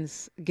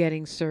Simmons,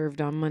 getting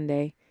served on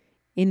Monday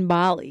in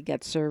Bali.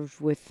 Got served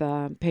with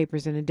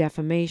papers in a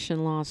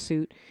defamation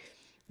lawsuit.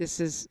 This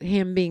is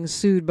him being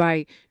sued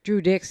by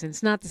Drew Dixon.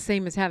 It's not the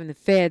same as having the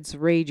feds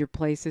raid your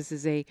place. This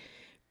is a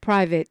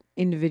private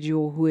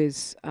individual who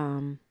is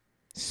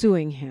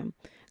suing him,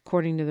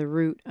 according to the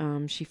Root.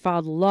 She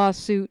filed a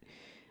lawsuit.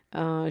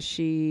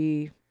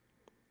 She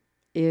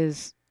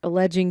is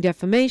alleging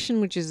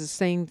defamation, which is the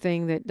same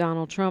thing that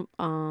Donald Trump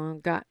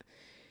got,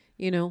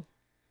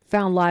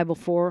 found liable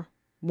for,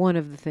 one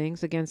of the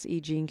things, against E.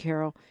 Jean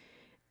Carroll.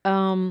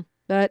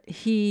 But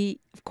he,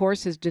 of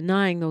course, is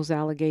denying those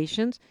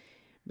allegations.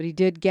 But he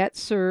did get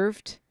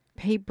served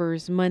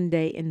papers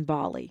Monday in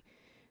Bali.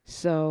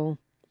 So,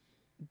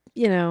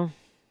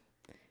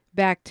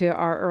 back to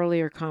our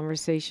earlier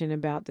conversation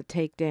about the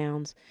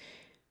takedowns.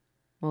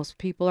 Most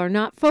people are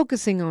not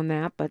focusing on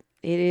that, but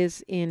it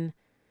is in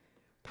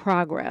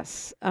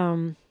progress.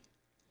 Donald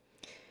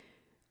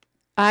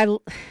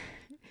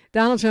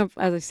Trump,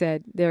 as I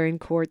said, they're in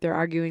court. They're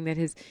arguing that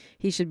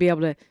he should be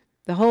able to,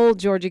 the whole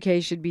Georgia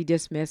case should be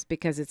dismissed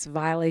because it's a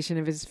violation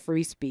of his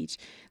free speech.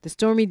 The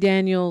Stormy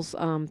Daniels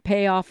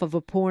payoff of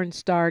a porn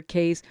star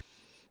case.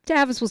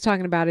 Tavis was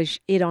talking about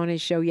it on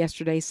his show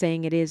yesterday,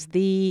 saying it is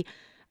the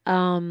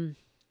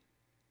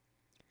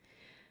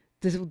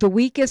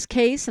weakest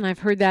case, and I've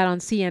heard that on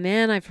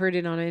CNN. I've heard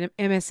it on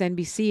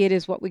MSNBC. It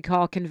is what we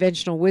call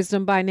conventional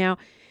wisdom by now.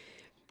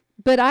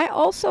 But I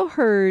also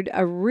heard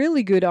a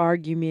really good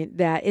argument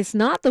that it's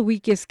not the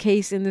weakest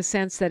case in the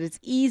sense that it's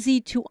easy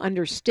to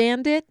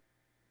understand it,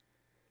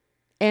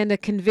 and a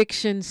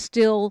conviction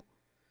still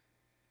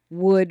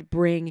would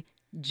bring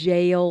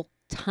jail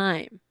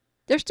time.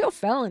 They're still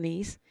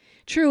felonies.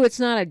 True, it's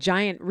not a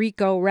giant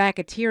RICO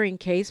racketeering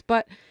case,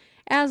 but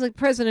as a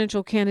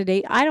presidential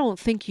candidate, I don't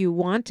think you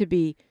want to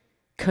be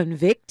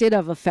convicted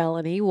of a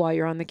felony while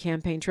you're on the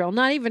campaign trail,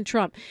 not even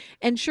Trump.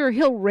 And sure,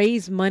 he'll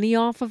raise money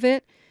off of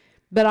it,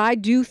 but I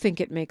do think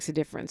it makes a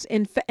difference.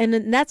 And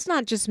that's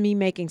not just me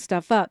making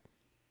stuff up.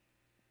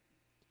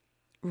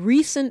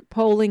 Recent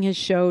polling has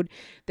showed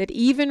that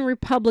even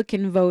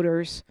Republican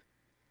voters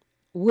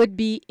would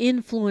be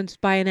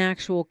influenced by an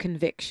actual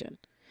conviction.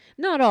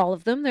 Not all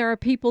of them. There are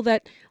people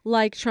that,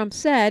 like Trump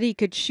said, he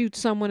could shoot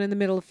someone in the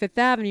middle of Fifth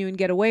Avenue and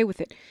get away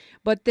with it.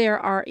 But there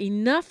are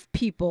enough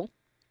people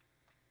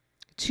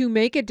to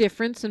make a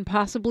difference and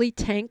possibly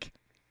tank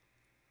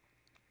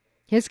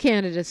his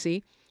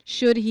candidacy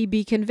should he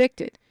be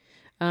convicted.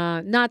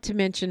 Not to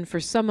mention,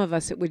 for some of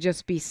us, it would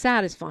just be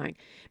satisfying,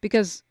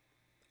 because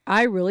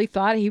I really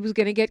thought he was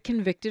going to get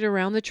convicted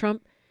around the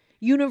Trump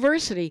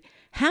University.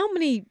 How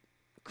many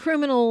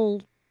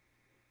criminal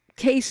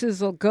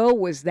cases ago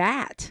was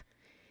that?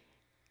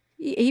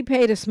 He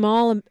paid a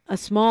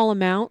small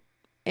amount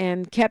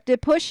and kept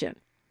it pushing.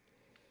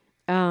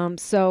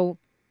 So,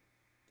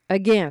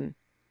 again,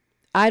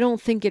 I don't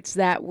think it's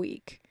that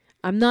weak.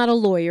 I'm not a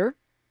lawyer,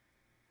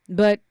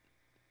 but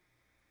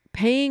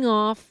paying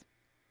off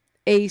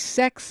a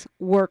sex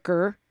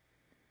worker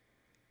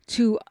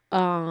to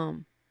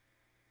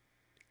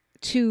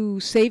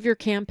save your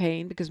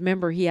campaign, because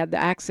remember, he had the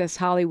Access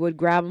Hollywood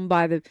grab him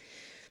by the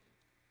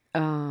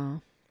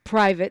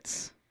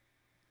privates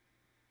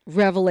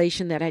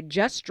revelation that had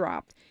just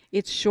dropped.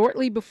 It's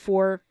shortly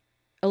before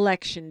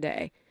Election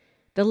Day.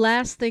 The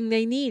last thing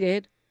they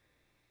needed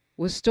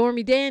was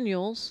Stormy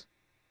Daniels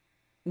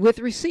with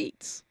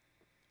receipts.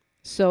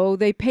 So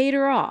they paid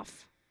her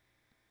off.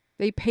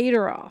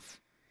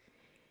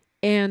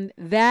 And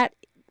that,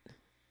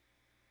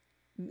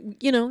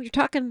 you're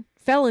talking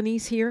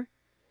felonies here.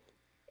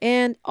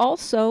 And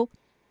also,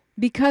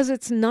 because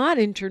it's not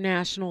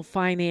international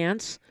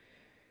finance,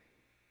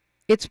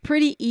 it's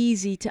pretty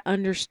easy to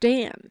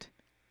understand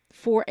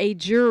for a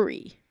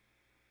jury.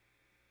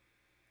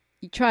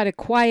 You try to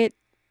quiet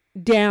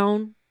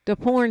down the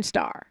porn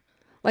star.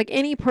 Like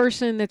any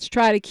person that's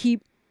trying to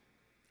keep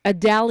a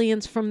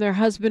dalliance from their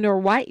husband or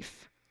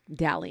wife.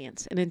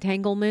 Dalliance, an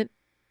entanglement,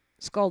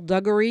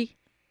 skullduggery,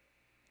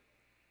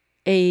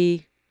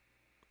 a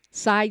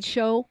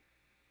sideshow.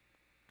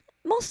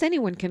 Most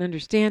anyone can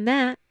understand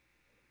that.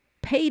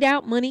 Paid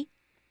out money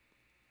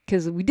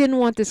because we didn't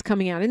want this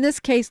coming out. In this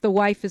case, the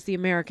wife is the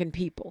American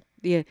people,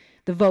 the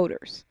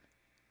voters.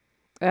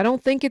 I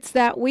don't think it's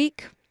that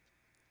weak,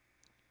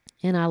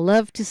 and I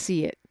love to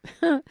see it.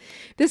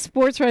 This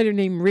sports writer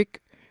named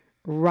Rick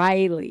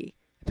Riley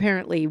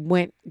apparently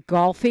went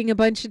golfing a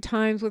bunch of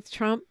times with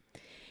Trump,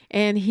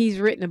 and he's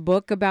written a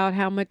book about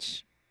how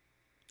much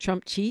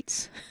Trump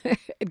cheats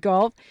at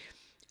golf.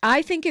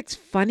 I think it's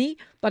funny,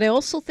 but I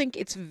also think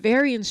it's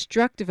very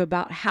instructive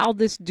about how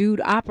this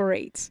dude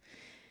operates.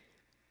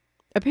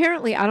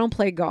 Apparently, I don't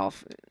play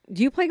golf.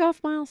 Do you play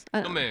golf, Miles?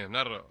 No, ma'am,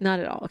 not at all.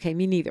 Not at all. Okay,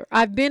 me neither.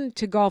 I've been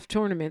to golf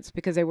tournaments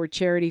because they were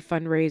charity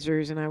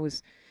fundraisers, and I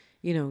was,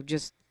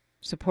 just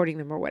supporting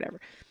them or whatever.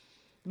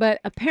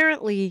 But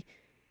apparently,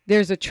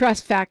 there's a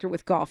trust factor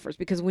with golfers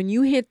because when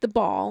you hit the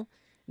ball,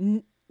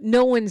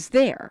 no one's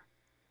there.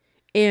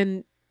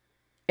 And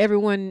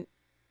everyone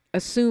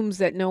assumes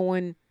that no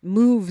one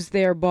moves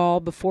their ball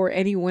before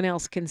anyone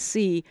else can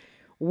see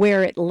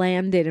where it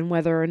landed and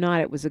whether or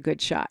not it was a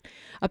good shot.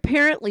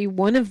 Apparently,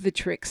 one of the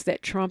tricks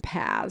that Trump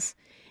has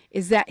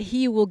is that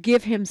he will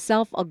give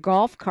himself a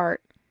golf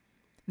cart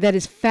that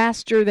is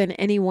faster than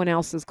anyone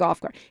else's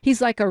golf cart.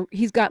 He's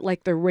got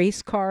like the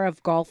race car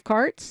of golf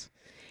carts,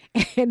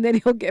 and then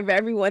he'll give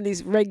everyone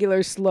these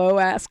regular slow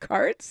ass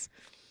carts.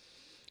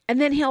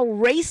 And then he'll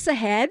race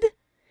ahead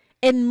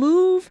and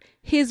move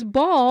his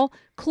ball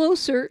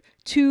closer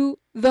to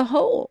the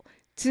hole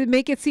to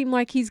make it seem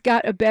like he's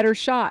got a better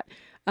shot.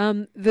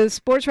 The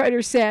sports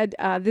writer said,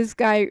 this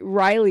guy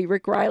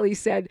Rick Riley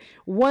said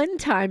one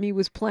time he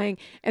was playing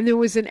and there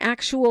was an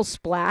actual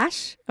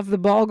splash of the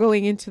ball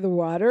going into the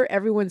water.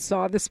 Everyone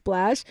saw the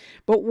splash,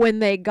 but when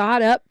they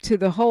got up to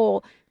the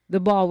hole, the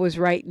ball was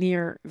right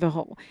near the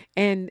hole.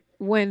 And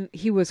when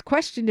he was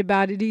questioned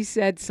about it, he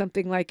said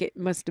something like it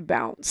must have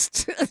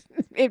bounced.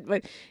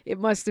 It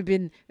must have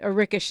been a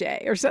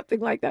ricochet or something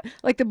like that.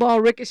 Like the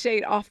ball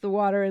ricocheted off the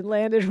water and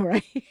landed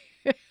right.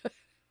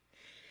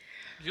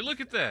 You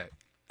look at that.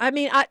 I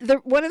mean,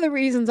 one of the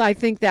reasons I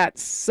think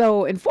that's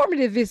so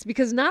informative is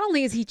because not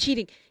only is he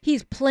cheating,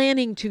 he's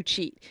planning to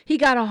cheat. He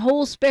got a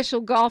whole special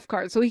golf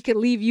cart so he could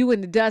leave you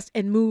in the dust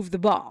and move the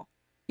ball.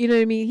 You know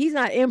what I mean? He's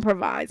not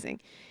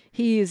improvising.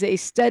 He is a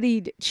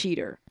studied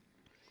cheater.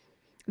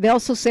 They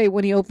also say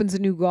when he opens a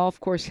new golf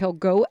course, he'll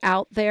go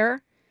out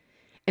there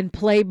and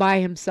play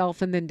by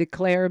himself and then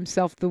declare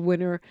himself the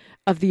winner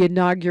of the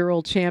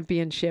inaugural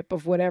championship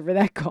of whatever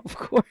that golf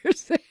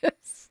course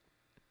is.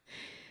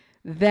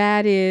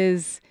 That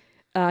is,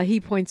 he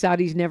points out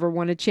he's never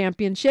won a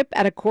championship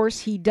at a course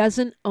he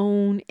doesn't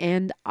own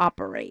and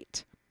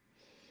operate.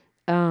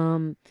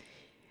 When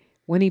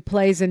he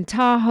plays in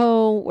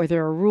Tahoe, where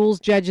there are rules,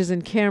 judges,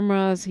 and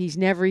cameras, he's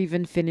never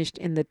even finished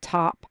in the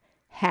top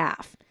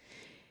half.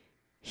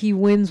 He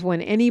wins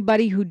when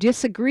anybody who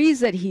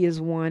disagrees that he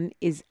has won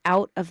is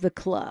out of the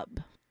club.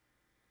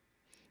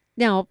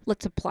 Now,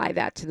 let's apply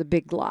that to the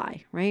big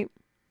lie, right?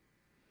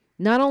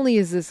 Not only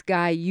is this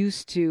guy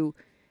used to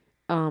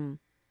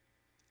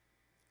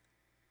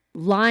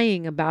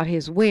lying about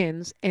his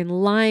wins and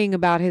lying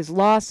about his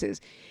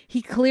losses,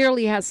 he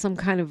clearly has some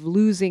kind of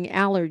losing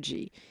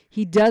allergy.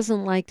 He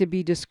doesn't like to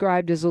be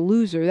described as a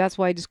loser. That's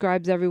why he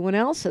describes everyone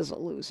else as a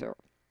loser.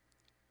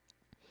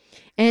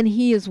 And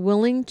he is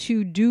willing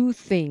to do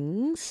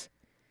things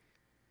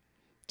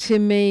to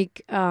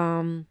make,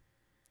 to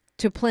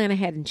plan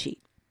ahead and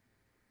cheat.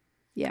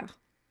 Yeah.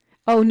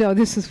 Oh, no,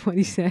 this is what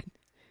he said.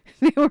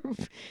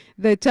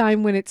 The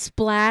time when it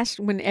splashed,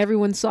 when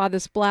everyone saw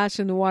the splash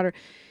in the water,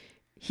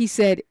 he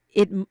said,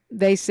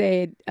 they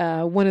said,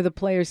 one of the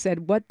players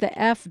said, "What the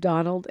F,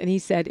 Donald?" And he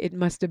said, "It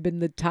must have been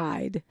the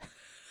tide."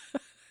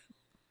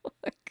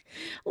 Like,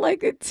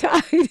 like a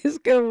tide is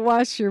going to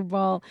wash your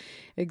ball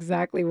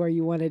exactly where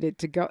you wanted it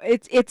to go.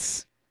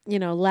 It's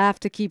laugh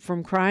to keep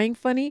from crying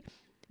funny,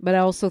 but I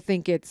also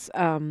think it's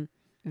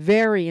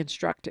very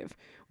instructive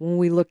when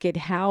we look at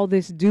how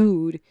this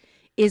dude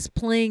is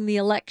playing the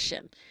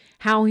election,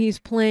 how he's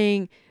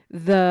playing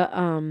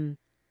the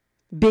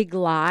big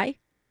lie,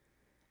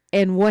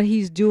 and what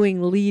he's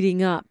doing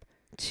leading up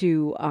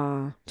to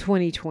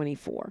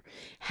 2024,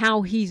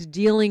 how he's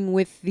dealing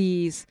with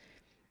these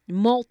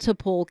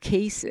multiple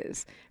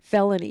cases,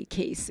 felony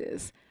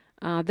cases,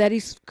 that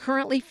he's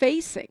currently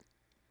facing.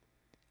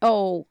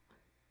 Oh,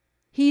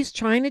 he's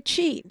trying to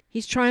cheat.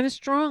 He's trying to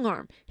strong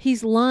arm.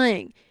 He's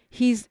lying.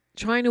 He's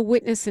trying to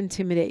witness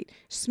intimidate,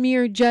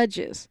 smear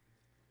judges.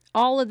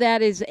 All of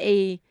that is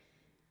a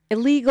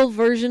illegal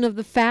version of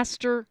the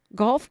faster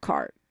golf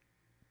cart.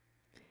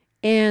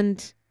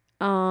 And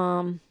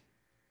I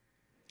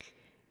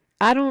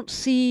don't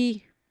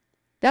see,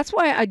 that's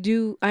why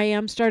I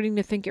am starting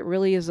to think it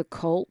really is a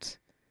cult.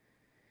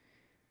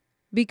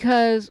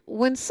 Because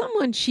when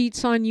someone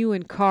cheats on you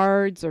in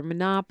cards or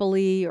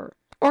Monopoly or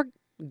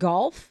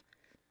golf,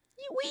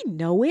 we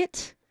know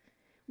it.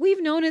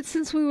 We've known it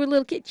since we were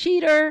little kid.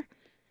 Cheater.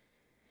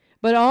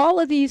 But all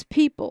of these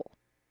people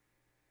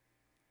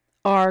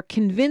are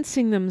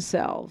convincing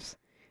themselves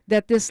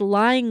that this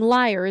lying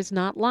liar is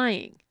not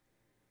lying.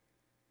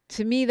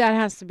 To me, that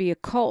has to be a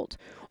cult.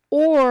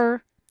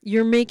 Or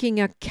you're making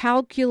a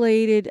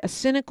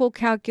cynical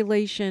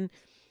calculation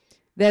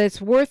that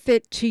it's worth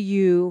it to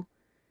you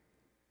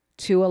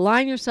to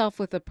align yourself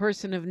with a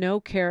person of no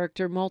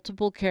character,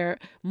 multiple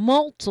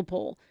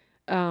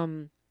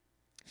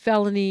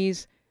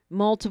felonies,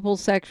 multiple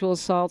sexual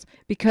assaults,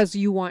 because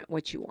you want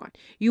what you want.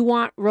 You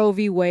want Roe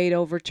v. Wade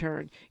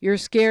overturned. You're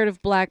scared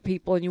of black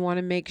people and you want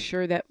to make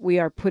sure that we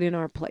are put in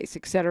our place,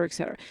 et cetera, et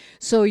cetera.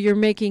 So you're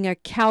making a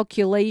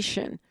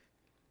calculation,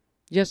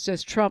 just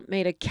as Trump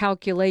made a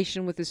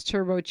calculation with his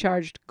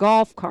turbocharged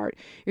golf cart.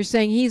 You're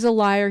saying he's a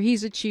liar,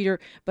 he's a cheater,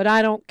 but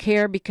I don't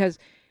care because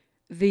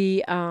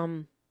the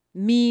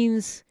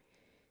means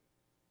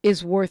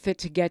is worth it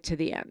to get to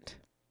the end.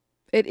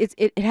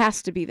 It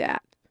has to be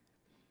that.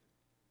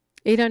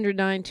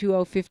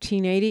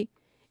 800-920-1580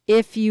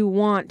 if you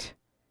want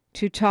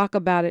to talk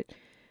about it.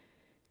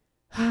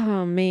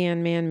 Oh,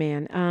 man.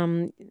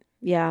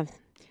 Yeah.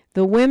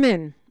 The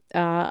women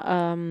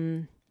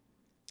in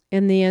the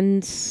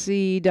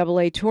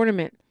NCAA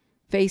tournament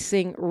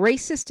facing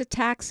racist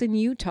attacks in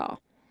Utah.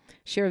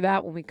 Share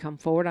that when we come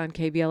forward on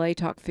KBLA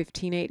Talk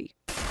 1580.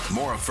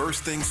 More of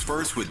First Things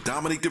First with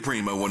Dominique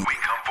DiPrima when we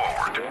come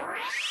forward.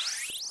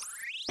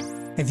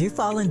 Have you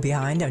fallen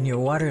behind on your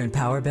water and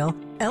power bill?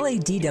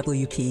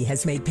 LADWP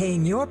has made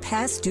paying your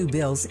past due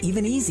bills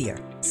even easier.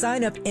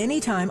 Sign up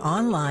anytime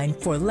online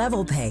for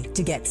Level Pay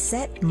to get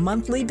set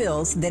monthly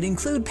bills that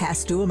include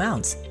past due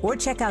amounts. Or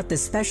check out the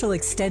special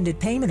extended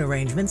payment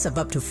arrangements of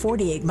up to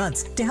 48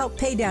 months to help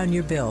pay down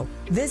your bill.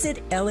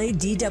 Visit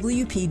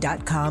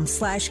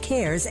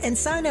ladwp.com/cares and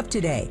sign up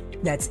today.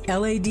 That's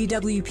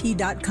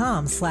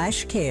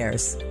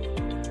ladwp.com/cares.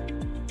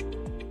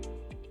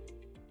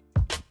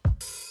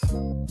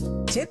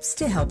 Tips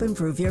to help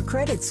improve your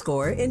credit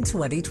score in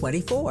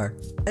 2024.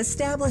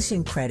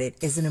 Establishing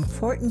credit is an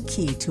important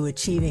key to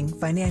achieving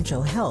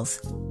financial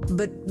health,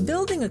 but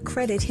building a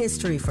credit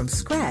history from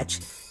scratch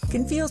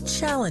can feel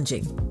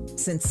challenging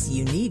since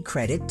you need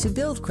credit to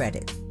build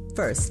credit.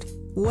 First,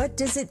 what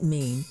does it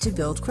mean to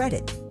build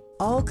credit?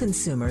 All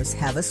consumers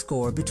have a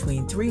score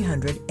between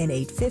 300 and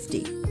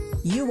 850.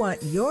 You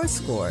want your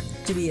score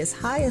to be as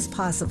high as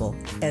possible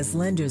as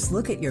lenders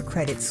look at your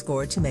credit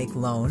score to make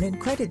loan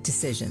and credit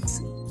decisions.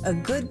 A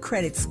good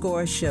credit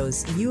score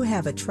shows you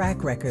have a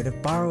track record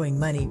of borrowing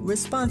money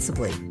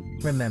responsibly.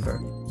 Remember,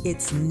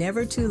 it's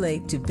never too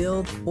late to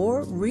build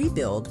or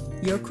rebuild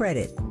your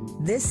credit.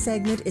 This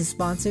segment is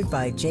sponsored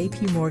by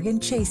J.P. Morgan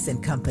Chase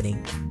 & Company.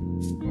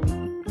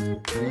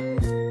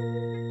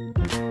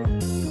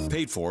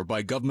 Paid for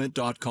by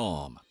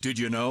government.com. Did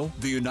you know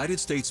the United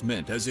States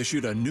Mint has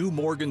issued a new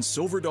Morgan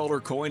silver dollar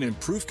coin in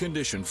proof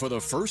condition for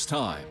the first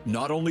time?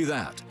 Not only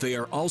that, they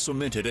are also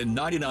minted in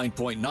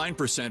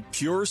 99.9%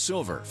 pure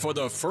silver for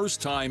the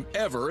first time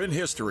ever in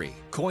history.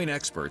 Coin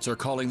experts are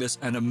calling this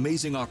an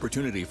amazing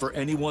opportunity for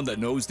anyone that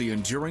knows the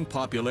enduring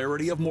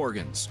popularity of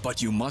Morgans.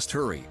 But you must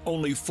hurry.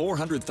 Only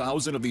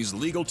 400,000 of these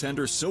legal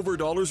tender silver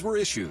dollars were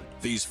issued.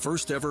 These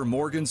first ever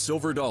Morgan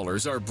silver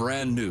dollars are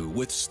brand new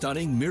with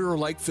stunning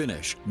mirror-like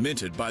finish,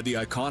 minted by the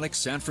iconic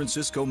San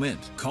Francisco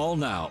Mint. Call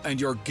now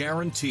and you're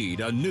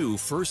guaranteed a new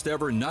first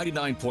ever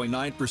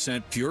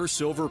 99.9% pure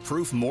silver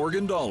proof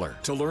Morgan dollar.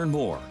 To learn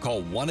more,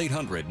 call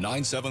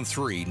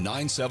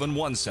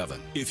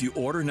 1-800-973-9717. If you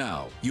order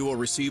now, you will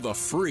receive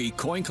a free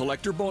coin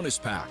collector bonus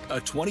pack,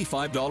 a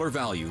 $25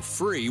 value,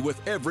 free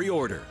with every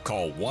order.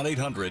 Call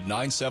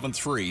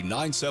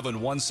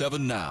 1-800-973-9717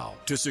 now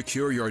to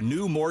secure your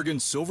new Morgan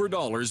silver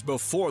dollars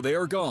before they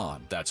are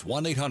gone. That's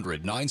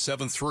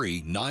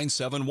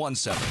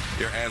 1-800-973-9717.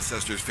 Your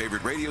ancestors'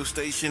 favorite radio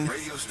station,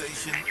 and your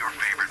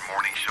favorite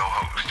morning show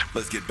host.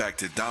 Let's get back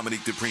to Dominique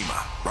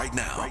DiPrima right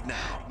now.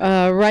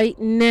 Right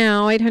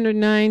now,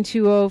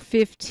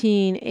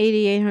 800-920-1580,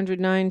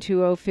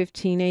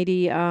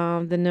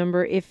 800-920-1580, the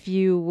number if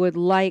you would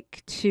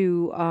like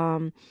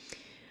to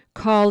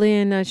call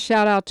in. A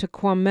shout out to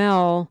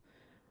Kwamel.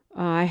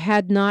 I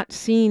had not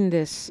seen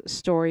this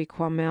story,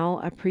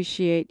 Kwamel. I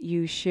appreciate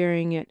you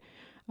sharing it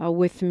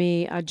with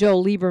me.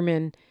 Joe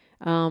Leiberman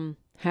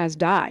has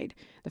died.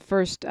 The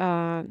first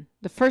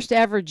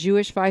ever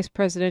Jewish vice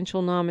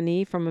presidential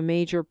nominee from a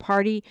major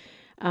party.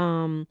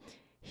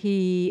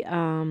 He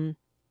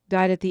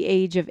died at the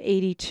age of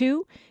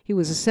 82. He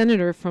was a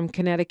senator from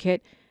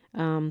Connecticut.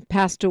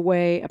 Passed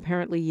away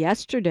apparently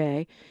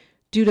yesterday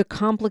due to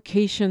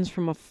complications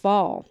from a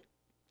fall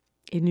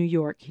in New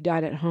York. He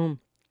died at home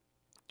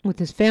with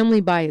his family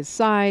by his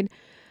side.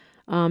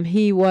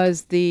 He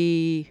was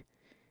the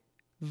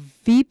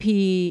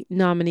VP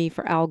nominee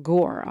for Al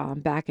Gore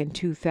back in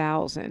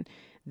 2000.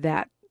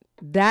 That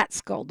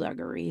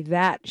skullduggery,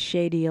 that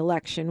shady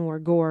election where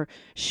Gore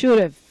should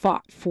have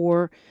fought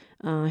for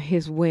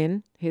his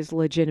win, his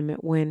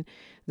legitimate win,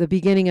 the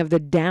beginning of the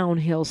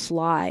downhill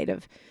slide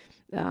of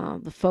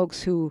the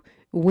folks who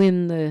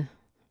win the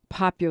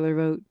popular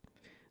vote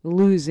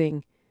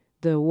losing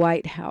the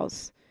White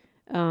House.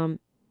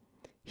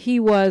 He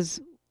was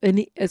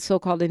a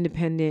so-called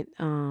independent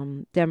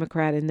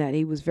Democrat in that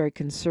he was very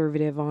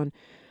conservative on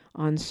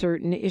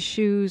certain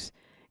issues.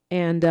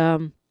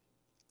 And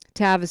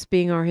Tavis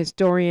being our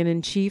historian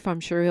in chief, I'm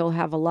sure he'll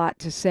have a lot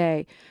to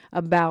say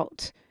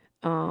about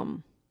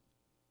Joe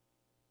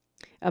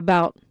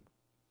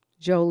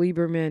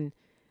Leiberman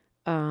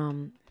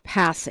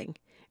passing.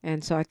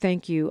 And so I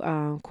thank you,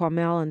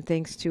 Kwamel, and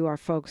thanks to our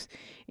folks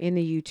in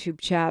the YouTube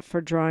chat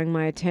for drawing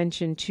my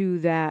attention to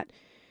that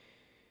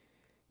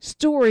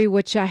story,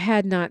 which I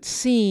had not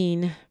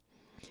seen.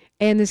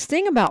 And this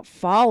thing about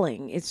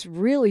falling, it's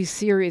really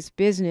serious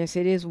business.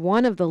 It is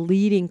one of the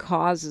leading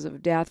causes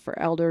of death for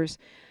elders.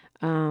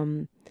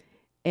 And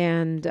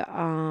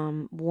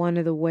one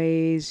of the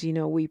ways,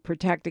 we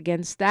protect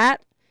against that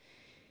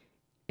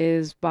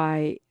is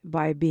by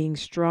being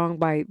strong,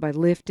 by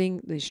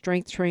lifting, the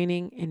strength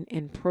training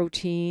and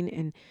protein.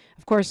 And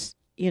of course,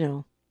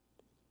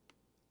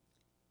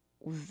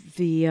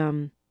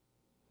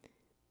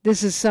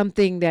 this is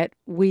something that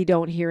we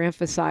don't hear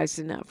emphasized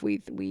enough.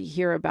 We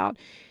hear about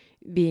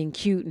being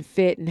cute and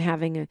fit and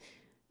having a,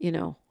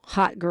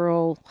 hot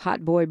girl,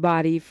 hot boy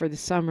body for the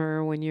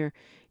summer when you're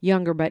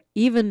younger. But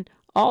even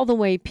all the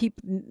way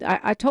people,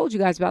 I told you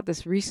guys about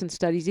this recent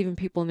studies, even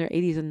people in their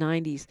 80s and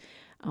 90s,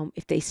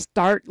 if they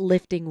start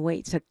lifting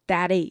weights at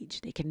that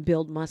age, they can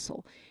build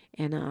muscle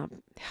and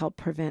help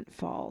prevent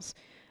falls,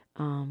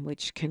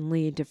 which can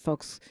lead to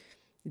folks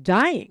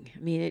dying. I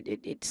mean,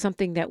 it's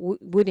something that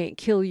wouldn't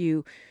kill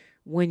you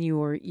when you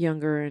were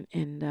younger.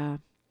 And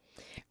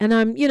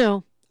I'm,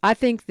 I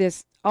think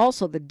this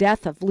also the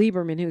death of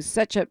Leiberman, who's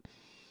such an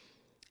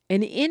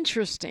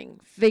interesting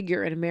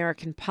figure in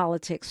American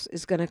politics,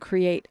 is going to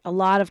create a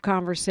lot of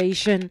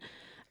conversation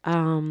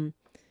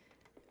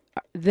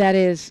that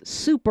is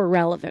super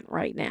relevant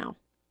right now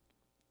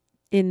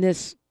in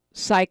this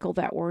cycle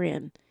that we're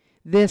in,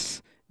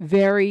 this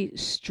very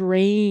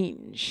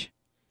strange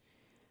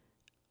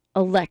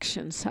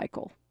election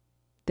cycle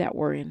that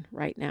we're in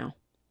right now.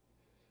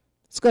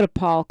 Let's go to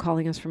Paul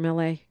calling us from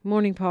LA. Good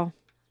morning, Paul.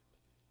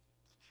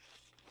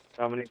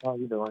 Dominique, how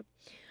you doing?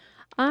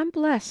 I'm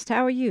blessed.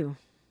 How are you?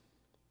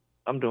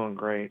 I'm doing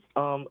great.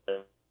 There's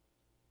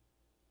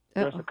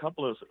a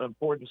couple of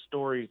important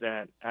stories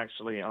that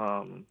actually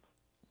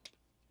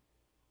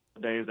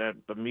days that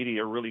the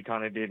media really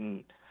kind of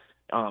didn't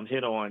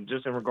hit on,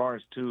 just in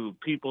regards to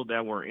people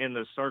that were in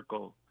the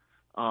circle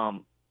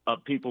of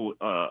people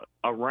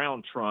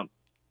around Trump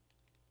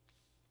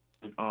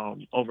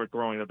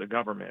overthrowing of the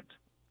government.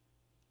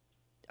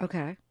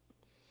 Okay.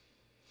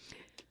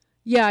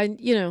 Yeah, and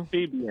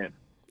Philbian.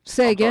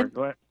 Say again. Sorry,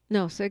 go ahead.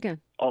 No, say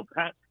again. Oh,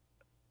 Pat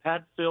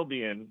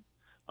Philbian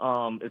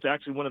is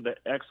actually one of the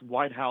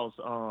ex-White House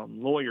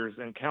lawyers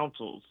and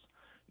counsels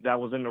that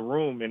was in the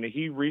room, and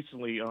he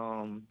recently.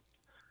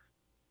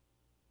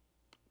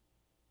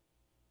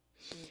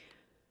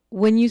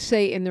 When you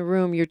say in the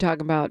room, you're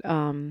talking about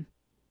in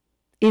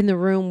the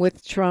room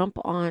with Trump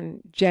on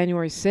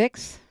January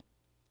 6th?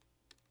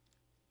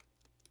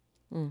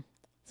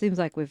 Seems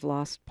like we've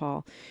lost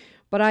Paul.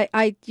 But I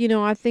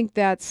think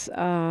that's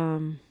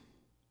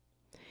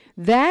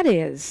that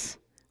is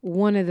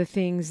one of the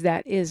things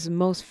that is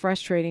most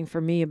frustrating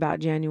for me about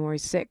January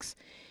 6th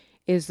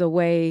is the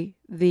way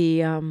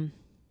the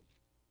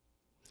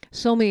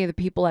so many of the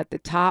people at the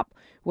top,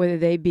 whether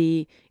they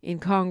be in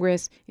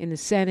Congress, in the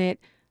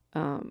Senate,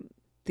 the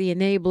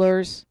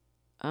enablers,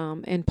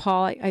 and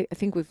Paul, I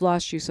think we've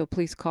lost you, so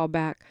please call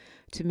back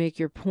to make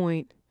your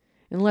point,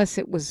 unless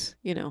it was,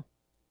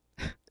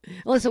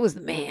 unless it was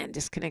the man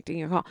disconnecting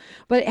your call.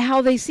 But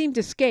how they seem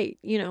to skate,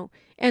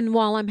 and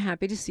while I'm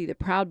happy to see the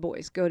Proud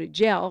Boys go to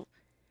jail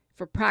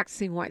for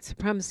practicing white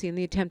supremacy and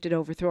the attempted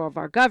overthrow of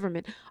our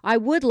government, I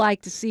would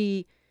like to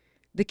see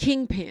the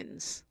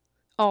kingpins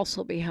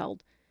also be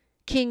held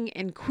king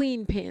and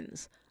queen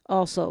pins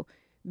also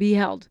be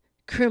held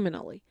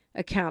criminally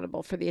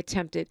accountable for the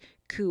attempted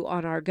coup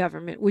on our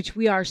government, which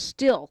we are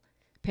still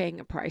paying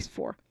a price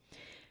for.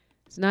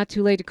 It's not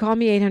too late to call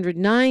me,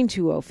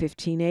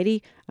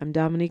 800-920-1580. I'm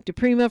Dominique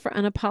DiPrima for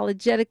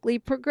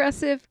Unapologetically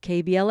Progressive,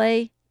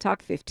 KBLA,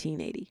 Talk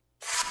 1580.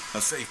 A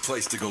safe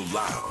place to go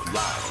loud.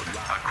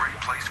 A great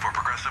place for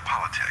progressive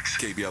politics.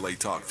 KBLA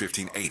Talk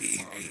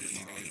 1580.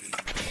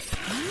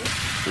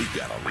 We've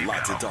got a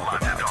lot to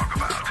talk about.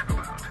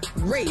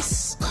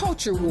 Race,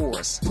 culture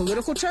wars,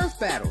 political turf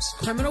battles,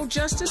 criminal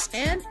justice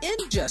and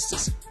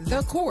injustice,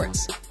 the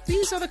courts.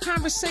 These are the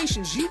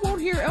conversations you won't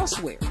hear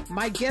elsewhere.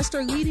 My guests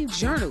are leading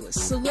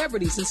journalists,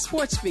 celebrities, and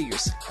sports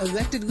figures,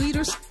 elected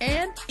leaders,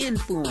 and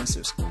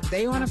influencers.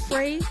 They aren't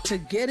afraid to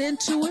get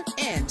into it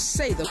and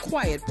say the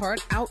quiet part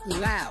out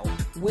loud.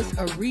 With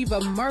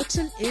Areva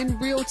Martin in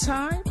real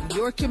time,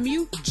 your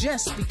commute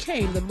just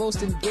became the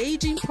most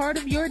engaging part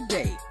of your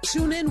day.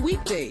 Tune in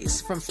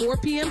weekdays from 4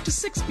 p.m. to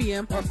 6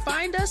 p.m. or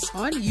find us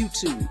on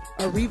YouTube.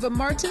 Areva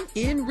Martin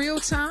in real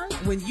time,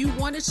 when you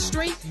want it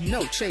straight,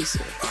 no chaser.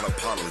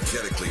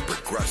 Unapologetically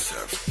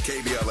progressive.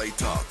 KBLA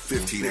Talk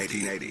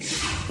 1580.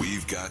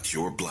 We've got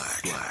your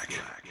black.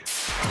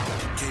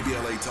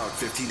 KBLA Talk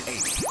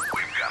 1580.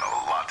 We've got a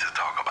lot to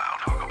talk about.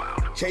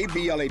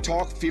 KBLA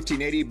Talk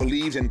 1580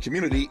 believes in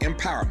community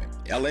empowerment.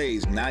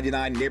 LA's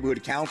 99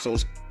 neighborhood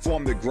councils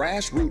form the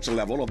grassroots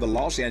level of the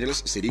Los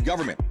Angeles city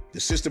government. The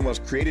system was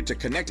created to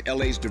connect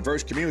LA's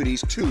diverse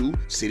communities to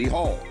City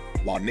Hall.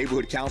 While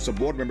neighborhood council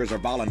board members are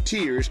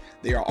volunteers,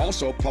 they are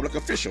also public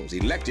officials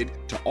elected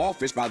to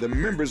office by the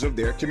members of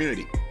their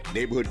community.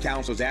 Neighborhood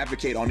councils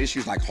advocate on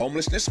issues like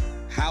homelessness,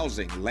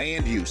 housing,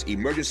 land use,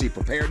 emergency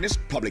preparedness,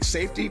 public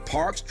safety,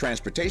 parks,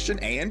 transportation,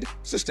 and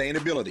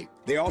sustainability.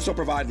 They also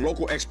provide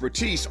local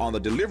expertise on the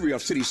delivery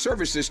of city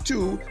services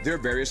to their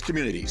various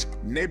communities.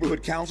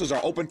 Neighborhood councils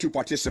are open to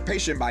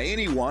participation by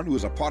anyone who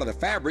is a part of the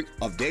fabric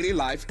of daily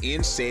life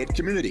in said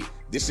community.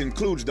 This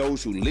includes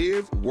those who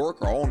live,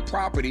 work, or own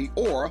property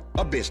or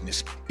a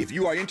business. If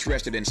you are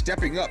interested in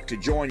stepping up to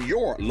join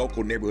your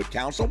local neighborhood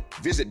council,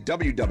 visit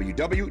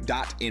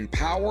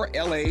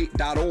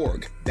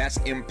www.empowerla.org. That's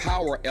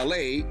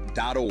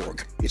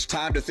empowerla.org. It's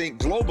time to think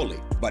globally,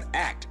 but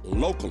act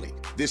locally.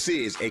 This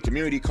is a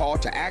community call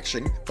to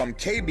action from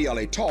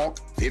KBLA Talk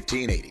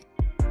 1580.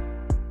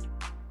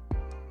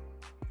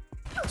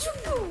 Watch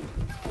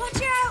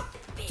out!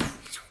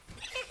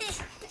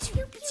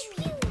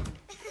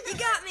 You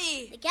got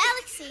me! The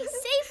galaxy is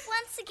safe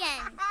once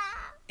again.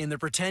 In the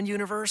pretend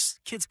universe,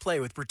 kids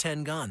play with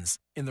pretend guns.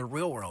 In the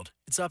real world,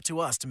 it's up to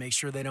us to make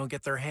sure they don't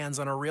get their hands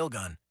on a real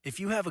gun. If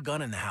you have a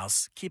gun in the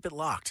house, keep it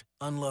locked,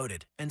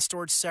 unloaded, and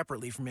stored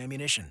separately from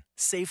ammunition.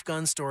 Safe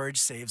gun storage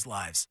saves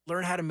lives.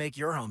 Learn how to make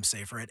your home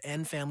safer at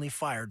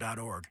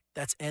endfamilyfire.org.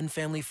 That's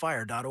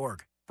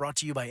endfamilyfire.org. Brought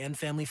to you by End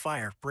Family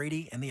Fire,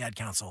 Brady, and the Ad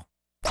Council.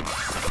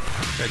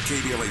 At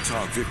KBLA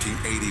Talk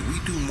 1580, we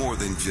do more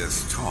than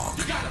just talk.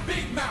 You got a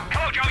big mouth.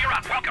 Hello, Joe, you're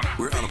up. Welcome.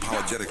 We're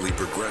unapologetically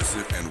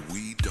progressive, and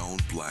we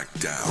don't black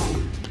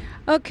down.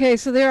 Okay,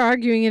 so they're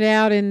arguing it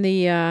out in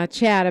the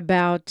chat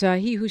about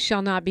he who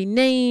shall not be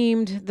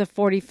named, the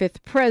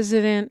 45th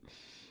president,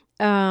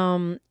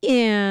 and,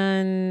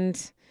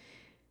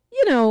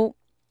 you know,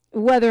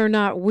 whether or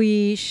not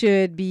we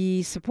should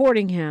be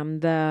supporting him.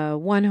 The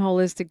one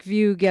holistic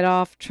view, get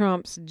off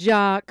Trump's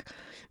jock.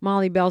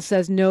 Molly Bell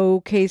says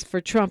no case for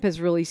Trump has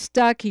really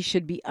stuck. He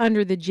should be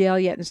under the jail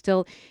yet, and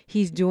still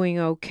he's doing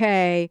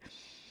okay.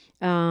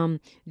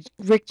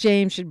 Rick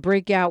James should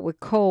break out with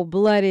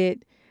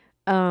Cold-Blooded.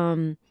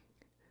 Kwamel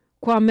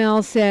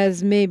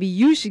says maybe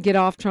you should get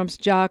off Trump's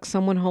jock.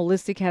 Someone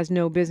holistic has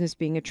no business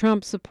being a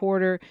Trump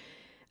supporter.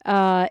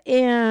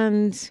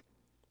 And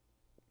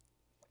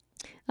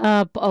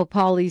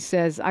Paulie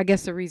says, I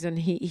guess the reason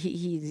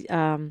he's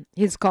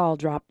his call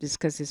dropped is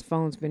because his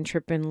phone's been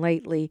tripping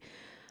lately.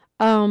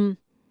 And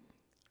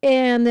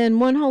then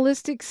One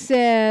Holistic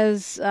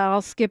says,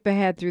 I'll skip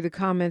ahead through the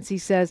comments. He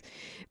says,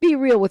 be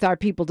real with our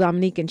people,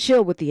 Dominique, and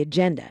chill with the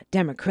agenda.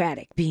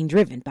 Democratic, being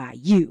driven by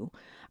you.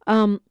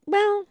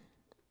 Well,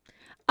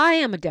 I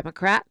am a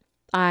Democrat.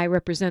 I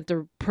represent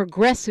the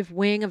progressive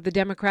wing of the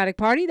Democratic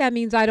Party. That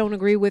means I don't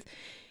agree with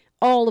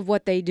all of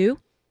what they do.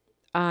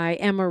 I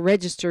am a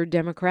registered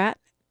Democrat,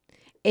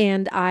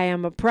 and I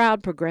am a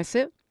proud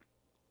progressive.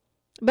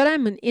 But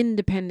I'm an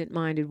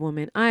independent-minded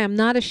woman. I am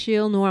not a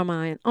shill, nor am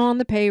I on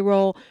the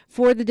payroll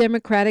for the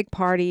Democratic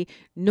Party,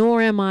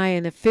 nor am I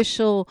an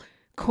official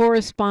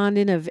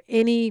correspondent of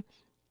any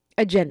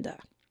agenda.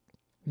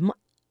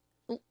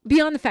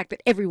 Beyond the fact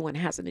that everyone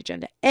has an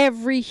agenda.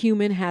 Every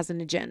human has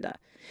an agenda.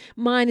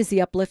 Mine is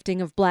the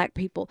uplifting of black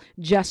people,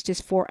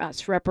 justice for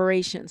us,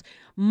 reparations.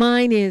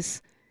 Mine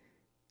is,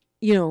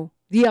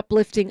 the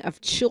uplifting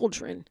of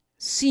children,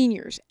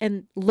 seniors,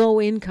 and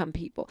low-income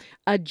people.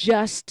 A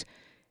just,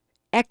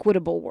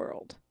 equitable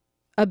world,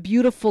 a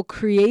beautiful,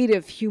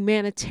 creative,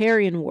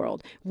 humanitarian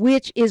world,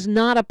 which is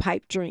not a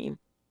pipe dream.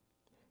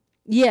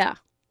 Yeah,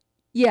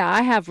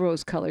 I have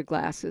rose-colored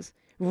glasses,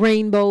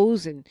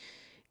 rainbows, and,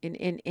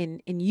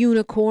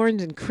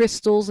 unicorns and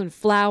crystals and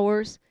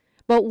flowers.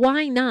 But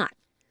why not?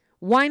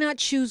 Why not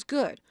choose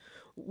good?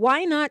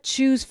 Why not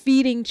choose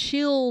feeding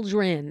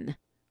children,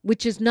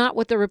 which is not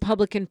what the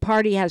Republican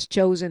Party has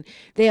chosen?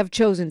 They have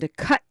chosen to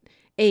cut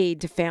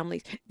aid to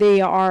families. They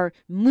are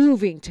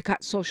moving to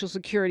cut Social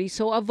Security.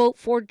 So a vote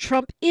for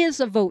Trump is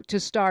a vote to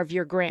starve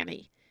your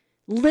granny.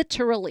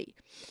 Literally.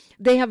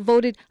 They have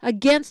voted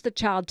against the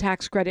child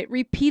tax credit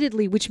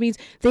repeatedly, which means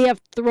they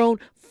have thrown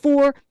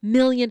 4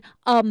 million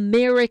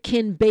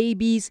American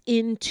babies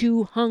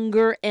into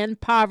hunger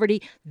and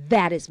poverty.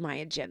 That is my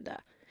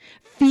agenda.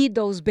 Feed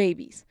those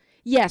babies.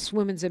 Yes,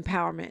 women's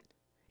empowerment.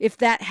 If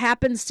that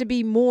happens to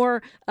be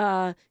more,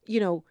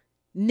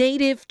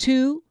 native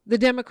to the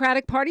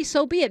Democratic Party,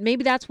 so be it.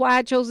 Maybe that's why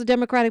I chose the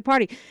Democratic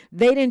Party.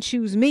 They didn't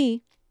choose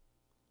me.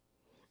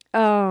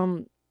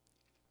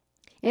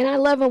 And I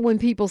love it when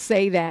people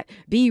say that,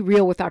 be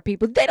real with our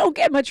people. They don't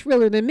get much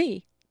realer than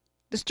me.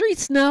 The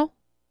streets know.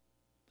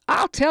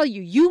 I'll tell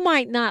you, you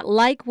might not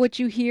like what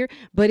you hear,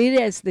 but it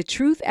is the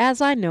truth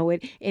as I know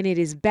it, and it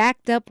is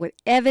backed up with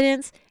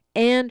evidence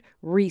and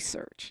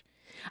research.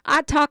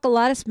 I talk a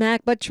lot of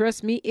smack, but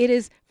trust me, it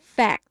is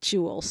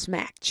factual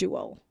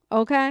smacktual,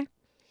 okay?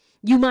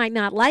 You might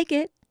not like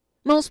it.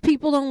 Most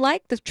people don't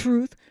like the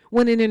truth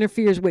when it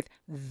interferes with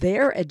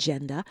their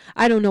agenda.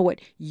 I don't know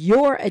what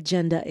your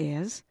agenda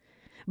is.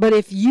 But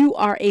if you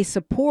are a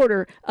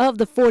supporter of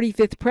the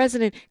 45th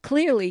president,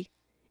 clearly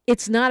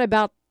it's not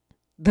about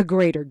the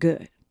greater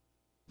good.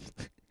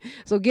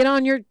 So get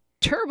on your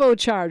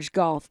turbocharged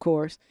golf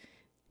course.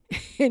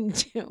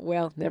 And,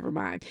 well, never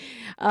mind.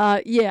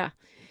 Yeah.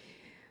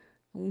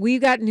 We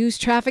got news,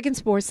 traffic, and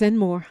sports and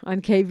more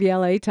on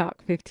KBLA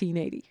Talk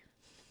 1580.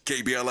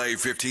 KBLA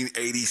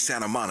 1580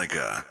 Santa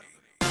Monica.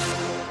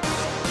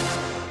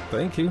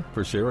 Thank you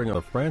for sharing on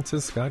the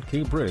Francis Scott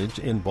Key Bridge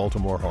in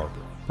Baltimore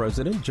Harbor.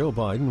 President Joe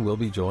Biden will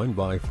be joined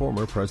by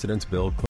former Presidents Bill Clinton